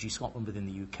countries. E.g. Scotland within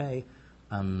the UK,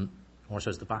 or I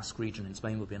suppose the Basque region in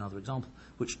Spain would be another example,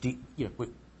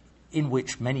 in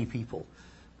which many people,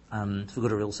 for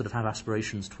good or ill, sort of have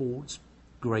aspirations towards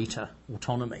greater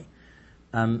autonomy.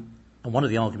 And one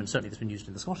of the arguments, certainly that's been used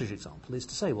in the Scottish example, is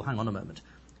to say, well, hang on a moment,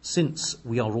 since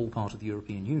we are all part of the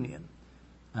European Union,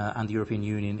 and the European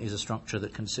Union is a structure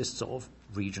that consists of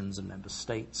regions and member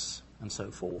states and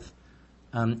so forth,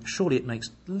 surely it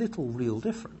makes little real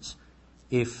difference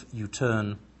if you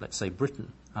turn, let's say,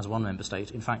 Britain as one member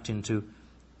state, in fact, into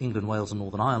England, Wales and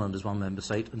Northern Ireland as one member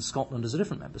state and Scotland as a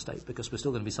different member state, because we're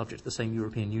still going to be subject to the same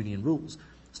European Union rules,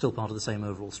 still part of the same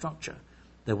overall structure.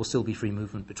 There will still be free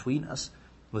movement between us,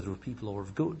 whether of people or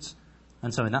of goods.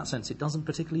 And so in that sense, it doesn't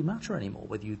particularly matter anymore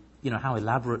whether how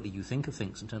elaborately you think of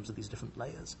things in terms of these different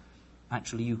layers.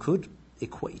 Actually, you could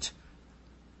equate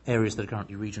areas that are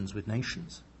currently regions with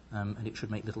nations, and it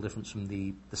should make little difference from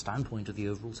the standpoint of the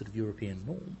overall sort of European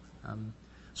norm.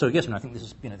 So yes, I think this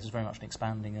is very much an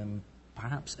expanding and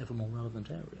perhaps ever more relevant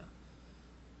area.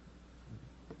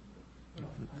 Well,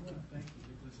 I want to thank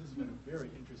you because this has been a very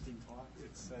interesting talk.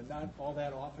 It's not all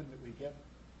that often that we get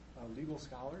legal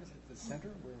scholars at the center.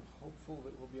 We're hopeful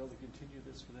that we'll be able to continue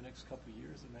this for the next couple of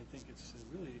years, and I think it's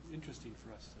really interesting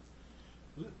for us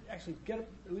to actually get,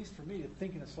 at least for me, to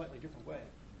think in a slightly different way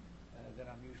than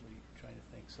I'm usually trying to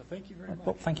think. So thank you very much.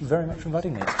 Well, thank you very much for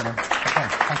inviting me. It's been a fun.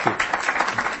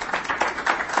 Thank you.